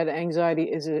 Is that anxiety,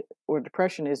 or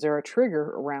depression, is there a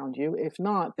trigger around you? If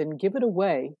not, then give it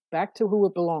away back to who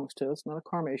it belongs to. It's not a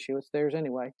karma issue, it's theirs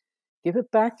anyway. Give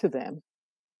it back to them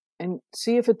and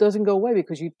see if it doesn't go away,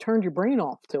 because you turned your brain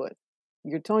off to it.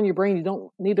 You're telling your brain you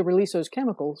don't need to release those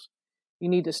chemicals. You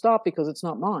need to stop because it's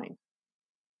not mine.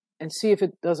 And see if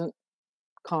it doesn't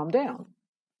calm down.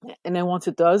 And then once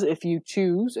it does, if you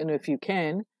choose and if you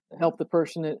can help the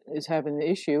person that is having the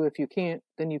issue, if you can't,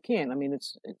 then you can't. I mean,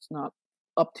 it's not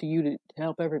up to you to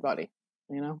help everybody,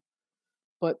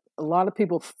 But a lot of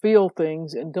people feel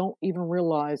things and don't even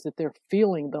realize that they're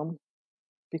feeling them,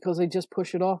 because they just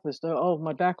push it off as though, oh,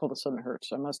 my back all of a sudden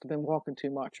hurts. I must have been walking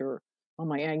too much, or oh,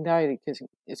 my anxiety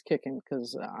is kicking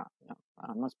because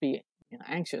I must be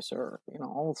anxious, or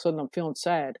all of a sudden I'm feeling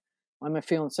sad. Why am I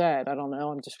feeling sad? I don't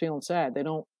know. I'm just feeling sad. They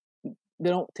don't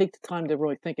take the time to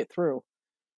really think it through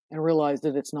and realize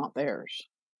that it's not theirs.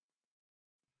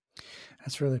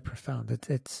 That's really profound.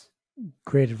 It's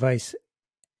great advice.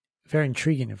 Very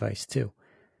intriguing advice too.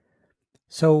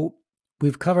 So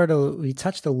we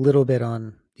touched a little bit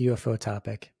on the UFO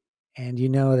topic, and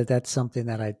that's something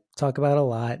that I talk about a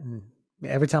lot. And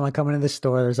every time I come into the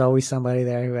store, there's always somebody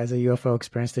there who has a UFO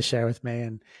experience to share with me.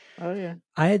 And oh yeah,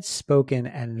 I had spoken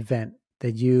at an event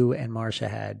that you and Marcia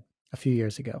had a few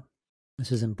years ago.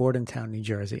 This is in Bordentown, New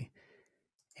Jersey.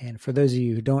 And for those of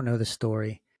you who don't know the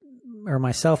story, or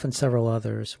myself and several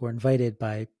others were invited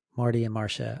by Marty and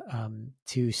Marcia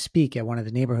to speak at one of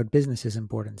the neighborhood businesses in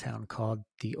Bordentown called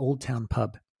the Old Town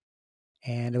Pub.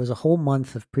 And it was a whole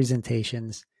month of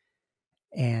presentations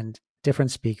and different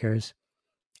speakers.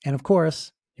 And of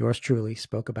course, yours truly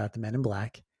spoke about the Men in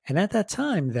Black. And at that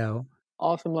time, though...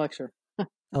 Awesome lecture.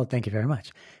 Oh, thank you very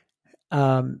much.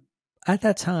 At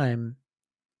that time,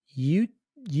 you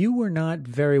were not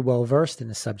very well versed in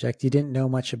the subject. You didn't know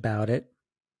much about it,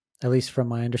 at least from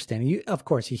my understanding. Of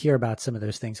course, you hear about some of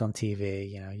those things on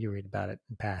TV. You read about it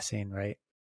in passing, right?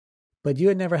 But you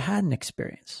had never had an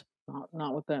experience.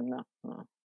 Not with them, no.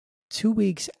 2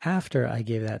 weeks after I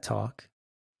gave that talk,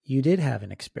 you did have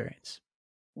an experience.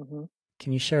 Hmm.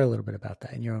 Can you share a little bit about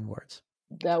that in your own words?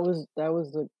 That was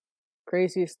the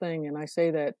craziest thing, and I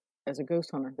say that as a ghost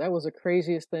hunter. That was the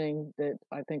craziest thing that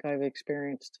I think I've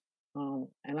experienced.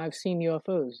 And I've seen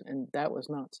UFOs, and that was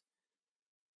nuts.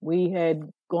 We had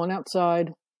gone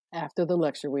outside after the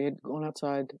lecture. We had gone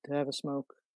outside to have a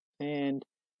smoke, and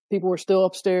people were still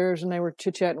upstairs, and they were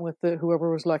chit chatting with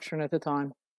whoever was lecturing at the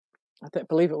time.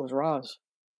 Believe it was Roz.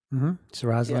 Mm-hmm. It's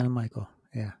Rosalind Yeah, and Michael.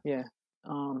 Yeah. yeah.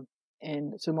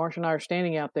 And so Marsha and I are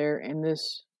standing out there, and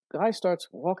this guy starts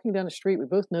walking down the street. We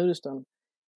both noticed him,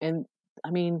 and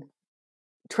I mean,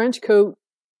 trench coat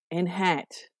and hat,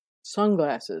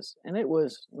 sunglasses, and it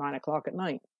was 9 o'clock at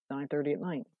night, 9:30 at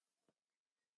night.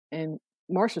 And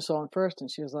Marsha saw him first,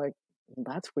 and she was like,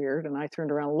 "That's weird." And I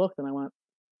turned around and looked, and I went,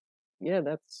 "Yeah,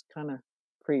 that's kind of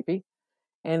creepy."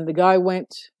 And the guy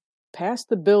went past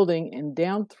the building and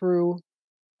down through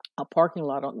a parking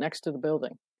lot next to the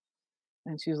building.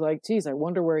 And she was like, "Geez, I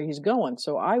wonder where he's going."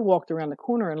 So I walked around the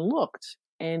corner and looked,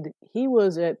 and he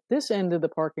was at this end of the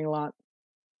parking lot.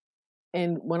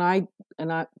 And when I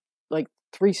like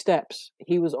 3 steps,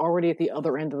 he was already at the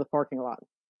other end of the parking lot.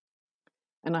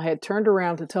 And I had turned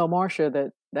around to tell Marsha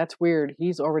that that's weird.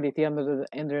 He's already at the end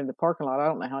of the parking lot. I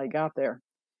don't know how he got there.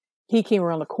 He came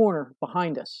around the corner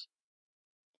behind us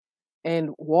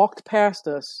and walked past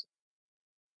us.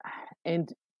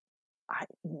 And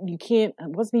you can't, it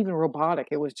wasn't even robotic.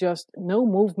 It was just no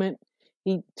movement.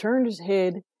 He turned his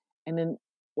head and then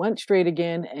went straight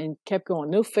again and kept going.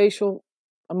 No facial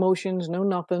emotions, no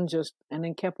nothing, and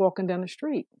then kept walking down the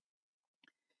street.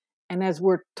 And as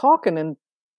we're talking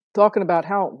about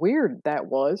how weird that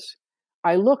was,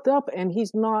 I looked up and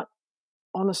he's not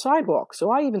on the sidewalk.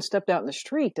 So I even stepped out in the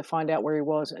street to find out where he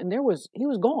was, and he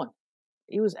was gone.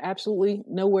 He was absolutely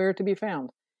nowhere to be found.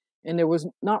 And there was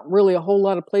not really a whole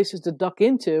lot of places to duck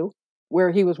into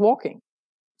where he was walking.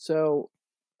 So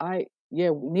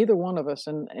neither one of us,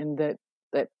 and that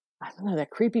I don't know, that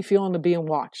creepy feeling of being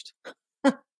watched.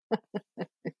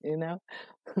 You know?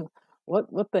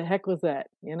 What the heck was that?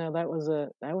 That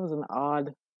was an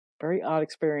odd, very odd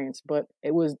experience, but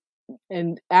it was.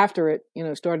 And after it,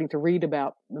 starting to read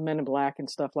about the Men in Black and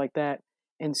stuff like that,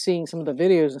 and seeing some of the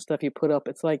videos and stuff you put up,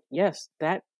 it's like, yes,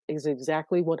 that is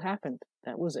exactly what happened.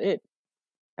 That was it.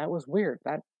 That was weird.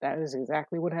 That is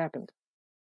exactly what happened.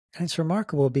 And it's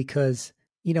remarkable because,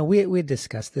 we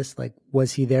discussed this, like,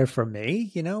 was he there for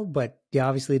me, but you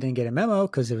obviously didn't get a memo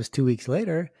because it was 2 weeks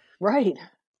later. Right.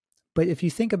 But if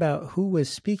you think about who was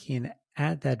speaking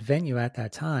at that venue at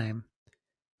that time,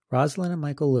 Rosalind and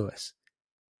Michael Lewis.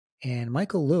 And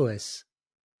Michael Lewis,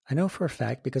 I know for a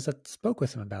fact because I spoke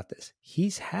with him about this.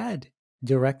 He's had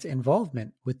direct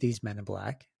involvement with these Men in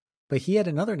Black, but he had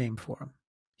another name for them.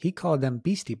 He called them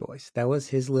Beastie Boys. That was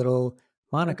his little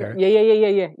moniker.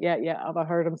 Okay. Yeah. I've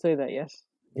heard him say that. Yes.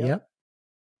 Yep.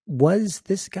 Was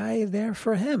this guy there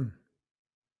for him?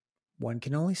 One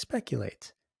can only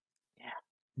speculate. Yeah.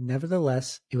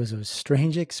 Nevertheless, it was a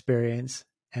strange experience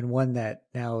and one that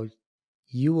now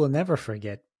you will never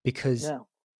forget because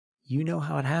you know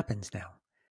how it happens now.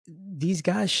 These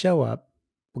guys show up,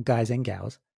 well, guys and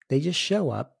gals, they just show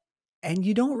up and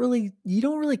you don't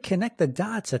really connect the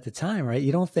dots at the time, right?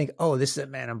 You don't think, oh, this is a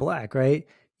Man in Black, right?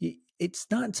 It's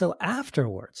not until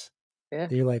afterwards. Yeah.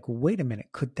 You're like, wait a minute,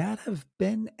 could that have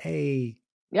been a...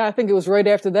 Yeah, I think it was right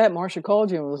after that Marsha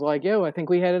called you and was like, yo, I think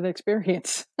we had an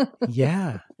experience.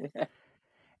 Yeah.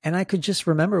 And I could just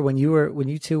remember when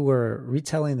you two were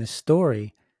retelling this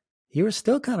story, you were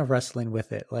still kind of wrestling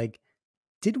with it. Like,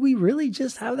 did we really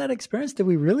just have that experience? Did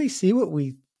we really see what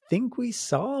we think we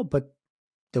saw? But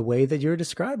the way that you're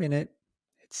describing it,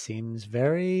 it seems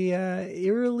very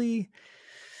eerily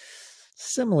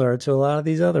similar to a lot of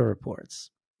these other reports.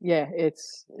 Yeah,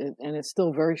 it's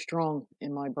still very strong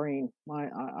in my brain.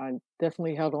 I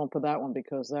definitely held on to that one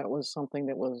because that was something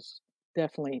that was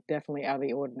definitely out of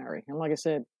the ordinary. And like I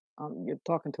said, you're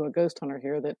talking to a ghost hunter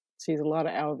here that sees a lot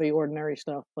of out of the ordinary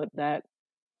stuff, but that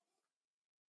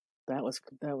was.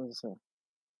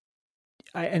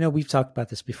 I know we've talked about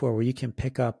this before, where you can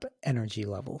pick up energy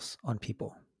levels on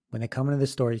people. When they come into the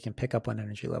store, you can pick up on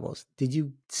energy levels. Did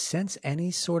you sense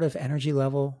any sort of energy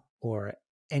level or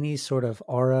any sort of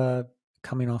aura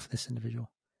coming off this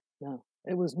individual? No,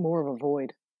 it was more of a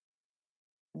void.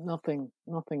 Nothing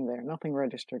there, nothing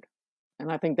registered.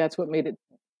 And I think that's what made it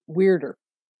weirder,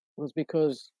 was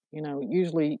because,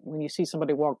 usually when you see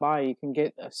somebody walk by, you can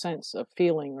get a sense of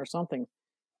feeling or something.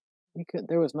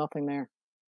 There was nothing there.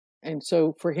 And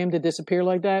so for him to disappear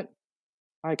like that,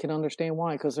 I can understand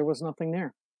why, because there was nothing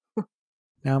there.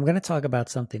 Now I'm going to talk about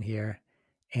something here.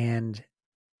 And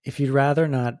if you'd rather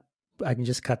not I can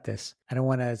just cut this. I don't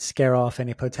want to scare off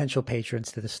any potential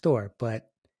patrons to the store, but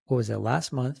what was it,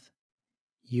 last month?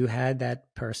 You had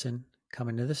that person come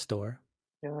into the store.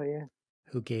 Oh, yeah.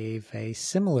 Who gave a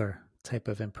similar type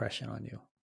of impression on you.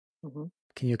 Mm-hmm.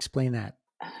 Can you explain that?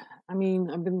 I mean,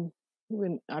 I've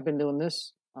been doing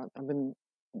this. I've been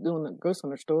doing the Ghost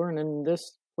Hunter store and in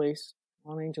this place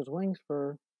on Angel's Wings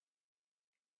for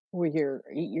we're here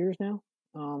 8 years now.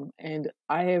 And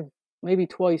I have maybe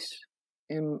twice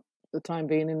in the time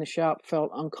being in the shop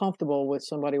felt uncomfortable with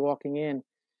somebody walking in.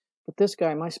 But this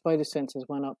guy, my spider senses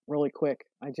went up really quick.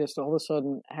 I just all of a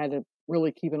sudden had to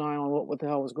really keep an eye on what the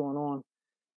hell was going on.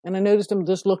 And I noticed him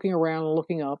just looking around and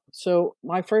looking up. So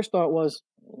my first thought was,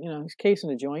 he's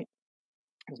casing a joint.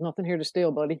 There's nothing here to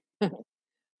steal, buddy.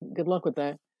 Good luck with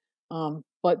that.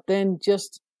 But then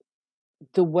just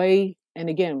the way, and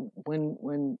again,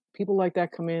 when people like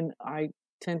that come in, I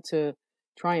tend to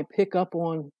try and pick up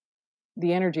on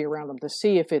the energy around them to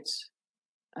see if it's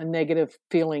a negative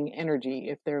feeling energy.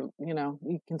 If they're,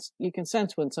 you can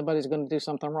sense when somebody's going to do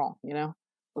something wrong,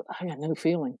 But I got no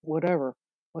feeling,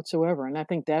 whatsoever. And I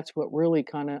think that's what really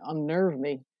kind of unnerved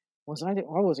me was I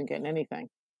wasn't getting anything.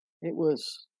 It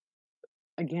was,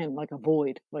 again, like a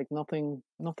void, like nothing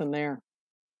there.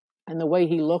 And the way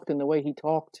he looked and the way he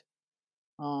talked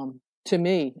to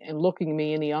me and looking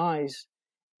me in the eyes.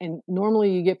 And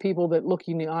normally you get people that look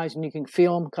you in the eyes and you can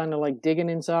feel them kind of like digging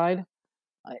inside.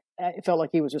 It felt like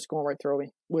he was just going right through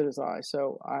me with his eyes.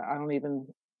 So I don't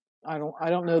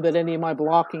know that any of my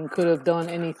blocking could have done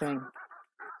anything.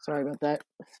 Sorry about that.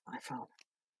 My phone.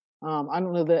 I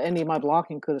don't know that any of my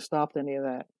blocking could have stopped any of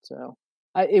that. So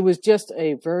it was just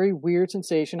a very weird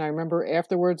sensation. I remember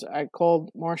afterwards I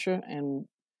called Marcia and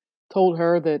told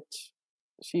her that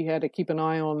she had to keep an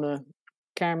eye on the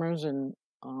cameras and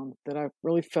that I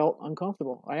really felt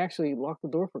uncomfortable. I actually locked the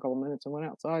door for a couple minutes and went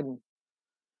outside and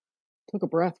took a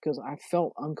breath because I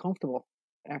felt uncomfortable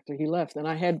after he left.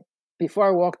 And before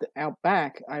I walked out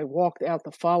back, I walked out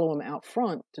to follow him out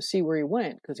front to see where he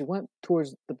went because he went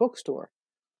towards the bookstore.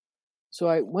 So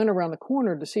I went around the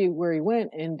corner to see where he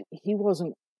went, and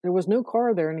there was no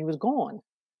car there, and he was gone.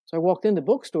 So I walked in the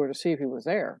bookstore to see if he was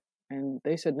there, and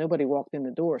they said nobody walked in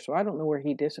the door. So I don't know where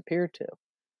he disappeared to.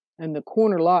 And the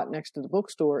corner lot next to the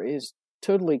bookstore is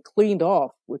totally cleaned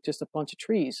off with just a bunch of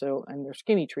trees. And they're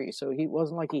skinny trees. So he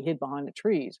wasn't like he hid behind the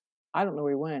trees. I don't know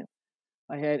where he went.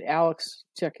 I had Alex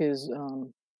check his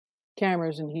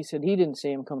cameras, and he said he didn't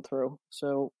see him come through.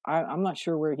 So I'm not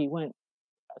sure where he went.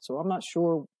 So I'm not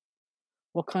sure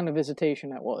what kind of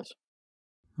visitation that was.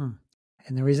 And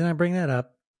the reason I bring that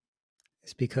up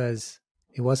is because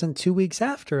it wasn't 2 weeks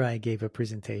after I gave a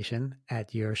presentation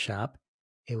at your shop.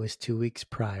 It was 2 weeks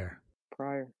prior.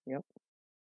 Yep.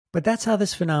 But that's how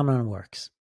this phenomenon works.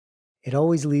 It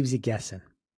always leaves you guessing.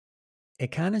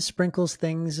 It kind of sprinkles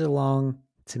things along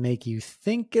to make you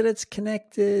think that it's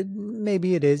connected.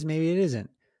 Maybe it is, maybe it isn't.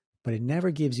 But it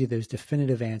never gives you those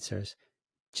definitive answers.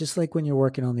 Just like when you're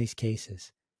working on these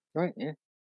cases. Right, yeah.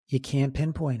 You can't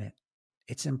pinpoint it.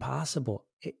 It's impossible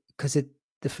because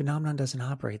the phenomenon doesn't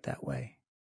operate that way.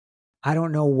 I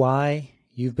don't know why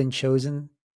you've been chosen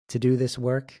to do this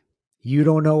work. You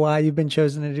don't know why you've been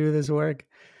chosen to do this work.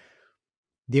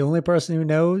 The only person who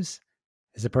knows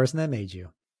is the person that made you.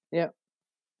 Yep.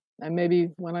 And maybe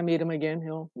when I meet him again,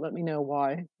 he'll let me know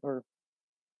why or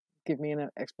give me an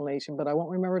explanation, but I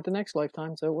won't remember it the next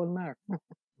lifetime, so it wouldn't matter.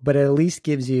 But it at least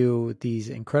gives you these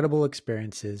incredible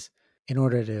experiences in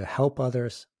order to help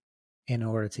others, in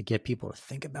order to get people to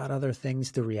think about other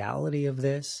things, the reality of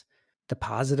this, the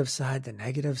positive side, the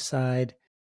negative side,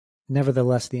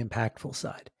 nevertheless, the impactful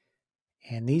side.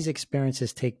 And these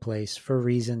experiences take place for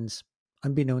reasons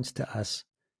unbeknownst to us.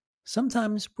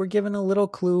 Sometimes we're given a little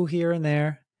clue here and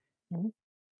there, and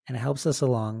it helps us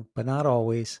along, but not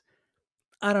always.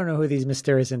 I don't know who these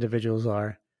mysterious individuals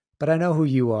are, but I know who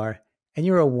you are, and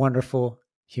you're a wonderful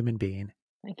human being.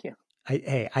 Thank you.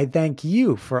 I thank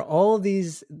you for all of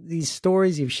these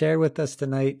stories you've shared with us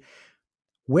tonight.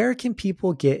 Where can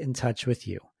people get in touch with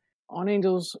you?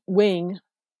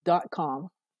 onangelswing.com.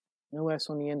 No S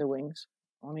on the end of wings.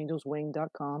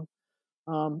 onangelswing.com.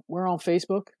 We're on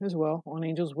Facebook as well, on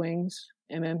Angels Wings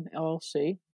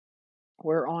MMLC.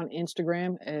 We're on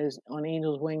Instagram as on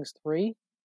Angels Wings 3.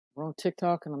 We're on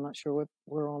TikTok, and I'm not sure what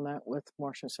we're on that with.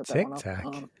 Marcia set that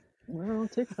one up. We're on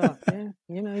TikTok. Yeah,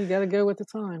 you got to go with the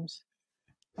times.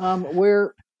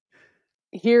 We're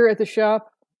here at the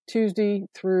shop Tuesday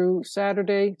through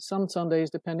Saturday, some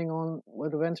Sundays, depending on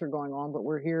what events are going on. But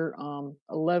we're here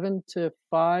 11 to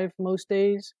 5 most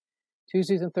days.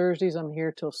 Tuesdays and Thursdays, I'm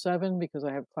here till 7 because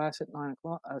I have class at 9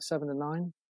 o'clock, 7 to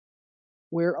 9.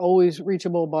 We're always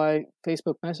reachable by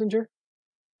Facebook Messenger,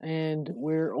 and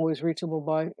we're always reachable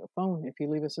by phone. If you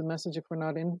leave us a message, if we're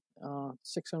not in,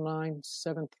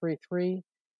 609-733-3699.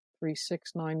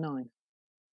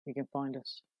 You can find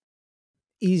us.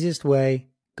 Easiest way,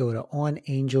 go to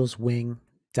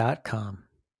onangelswing.com.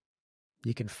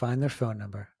 You can find their phone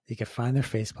number. You can find their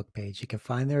Facebook page. You can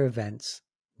find their events,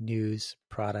 news,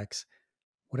 products,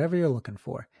 whatever you're looking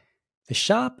for. The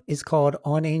shop is called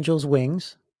On Angels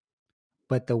Wings,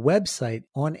 but the website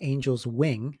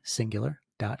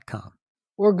onangelswing.com.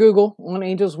 Or Google On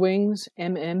Angels Wings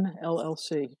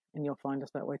MMLLC, and you'll find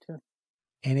us that way too.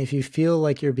 And if you feel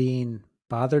like you're being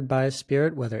bothered by a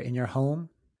spirit, whether in your home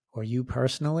or you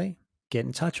personally, get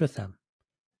in touch with them.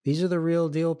 These are the real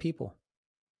deal people.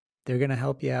 They're going to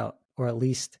help you out, or at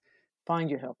least find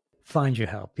your help. Find your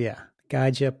help, yeah.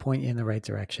 Guide you, point you in the right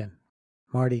direction.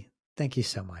 Marty, thank you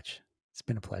so much. It's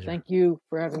been a pleasure. Thank you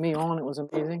for having me on. It was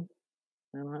amazing.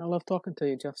 And I love talking to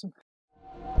you, Justin.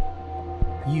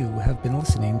 You have been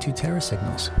listening to Terror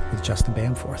Signals with Justin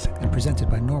Bamforth and presented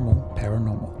by Normal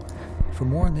Paranormal. For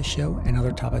more on this show and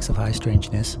other topics of high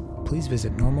strangeness, please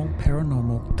visit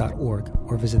normalparanormal.org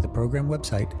or visit the program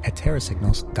website at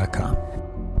terrorsignals.com.